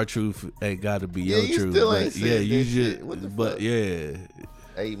 the our truth ain't got to be Yeah, your you truth. still But ain't yeah, said you that just. shit. What the But fuck? yeah,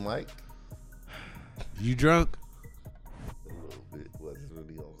 Hey, Mike. you drunk? A little bit. What's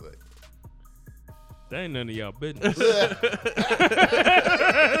really gonna say? that ain't none of y'all business.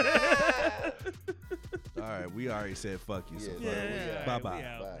 All right, we already said fuck you. So Yeah, bye bye. We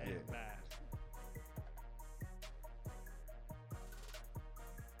out. Bye. Bye.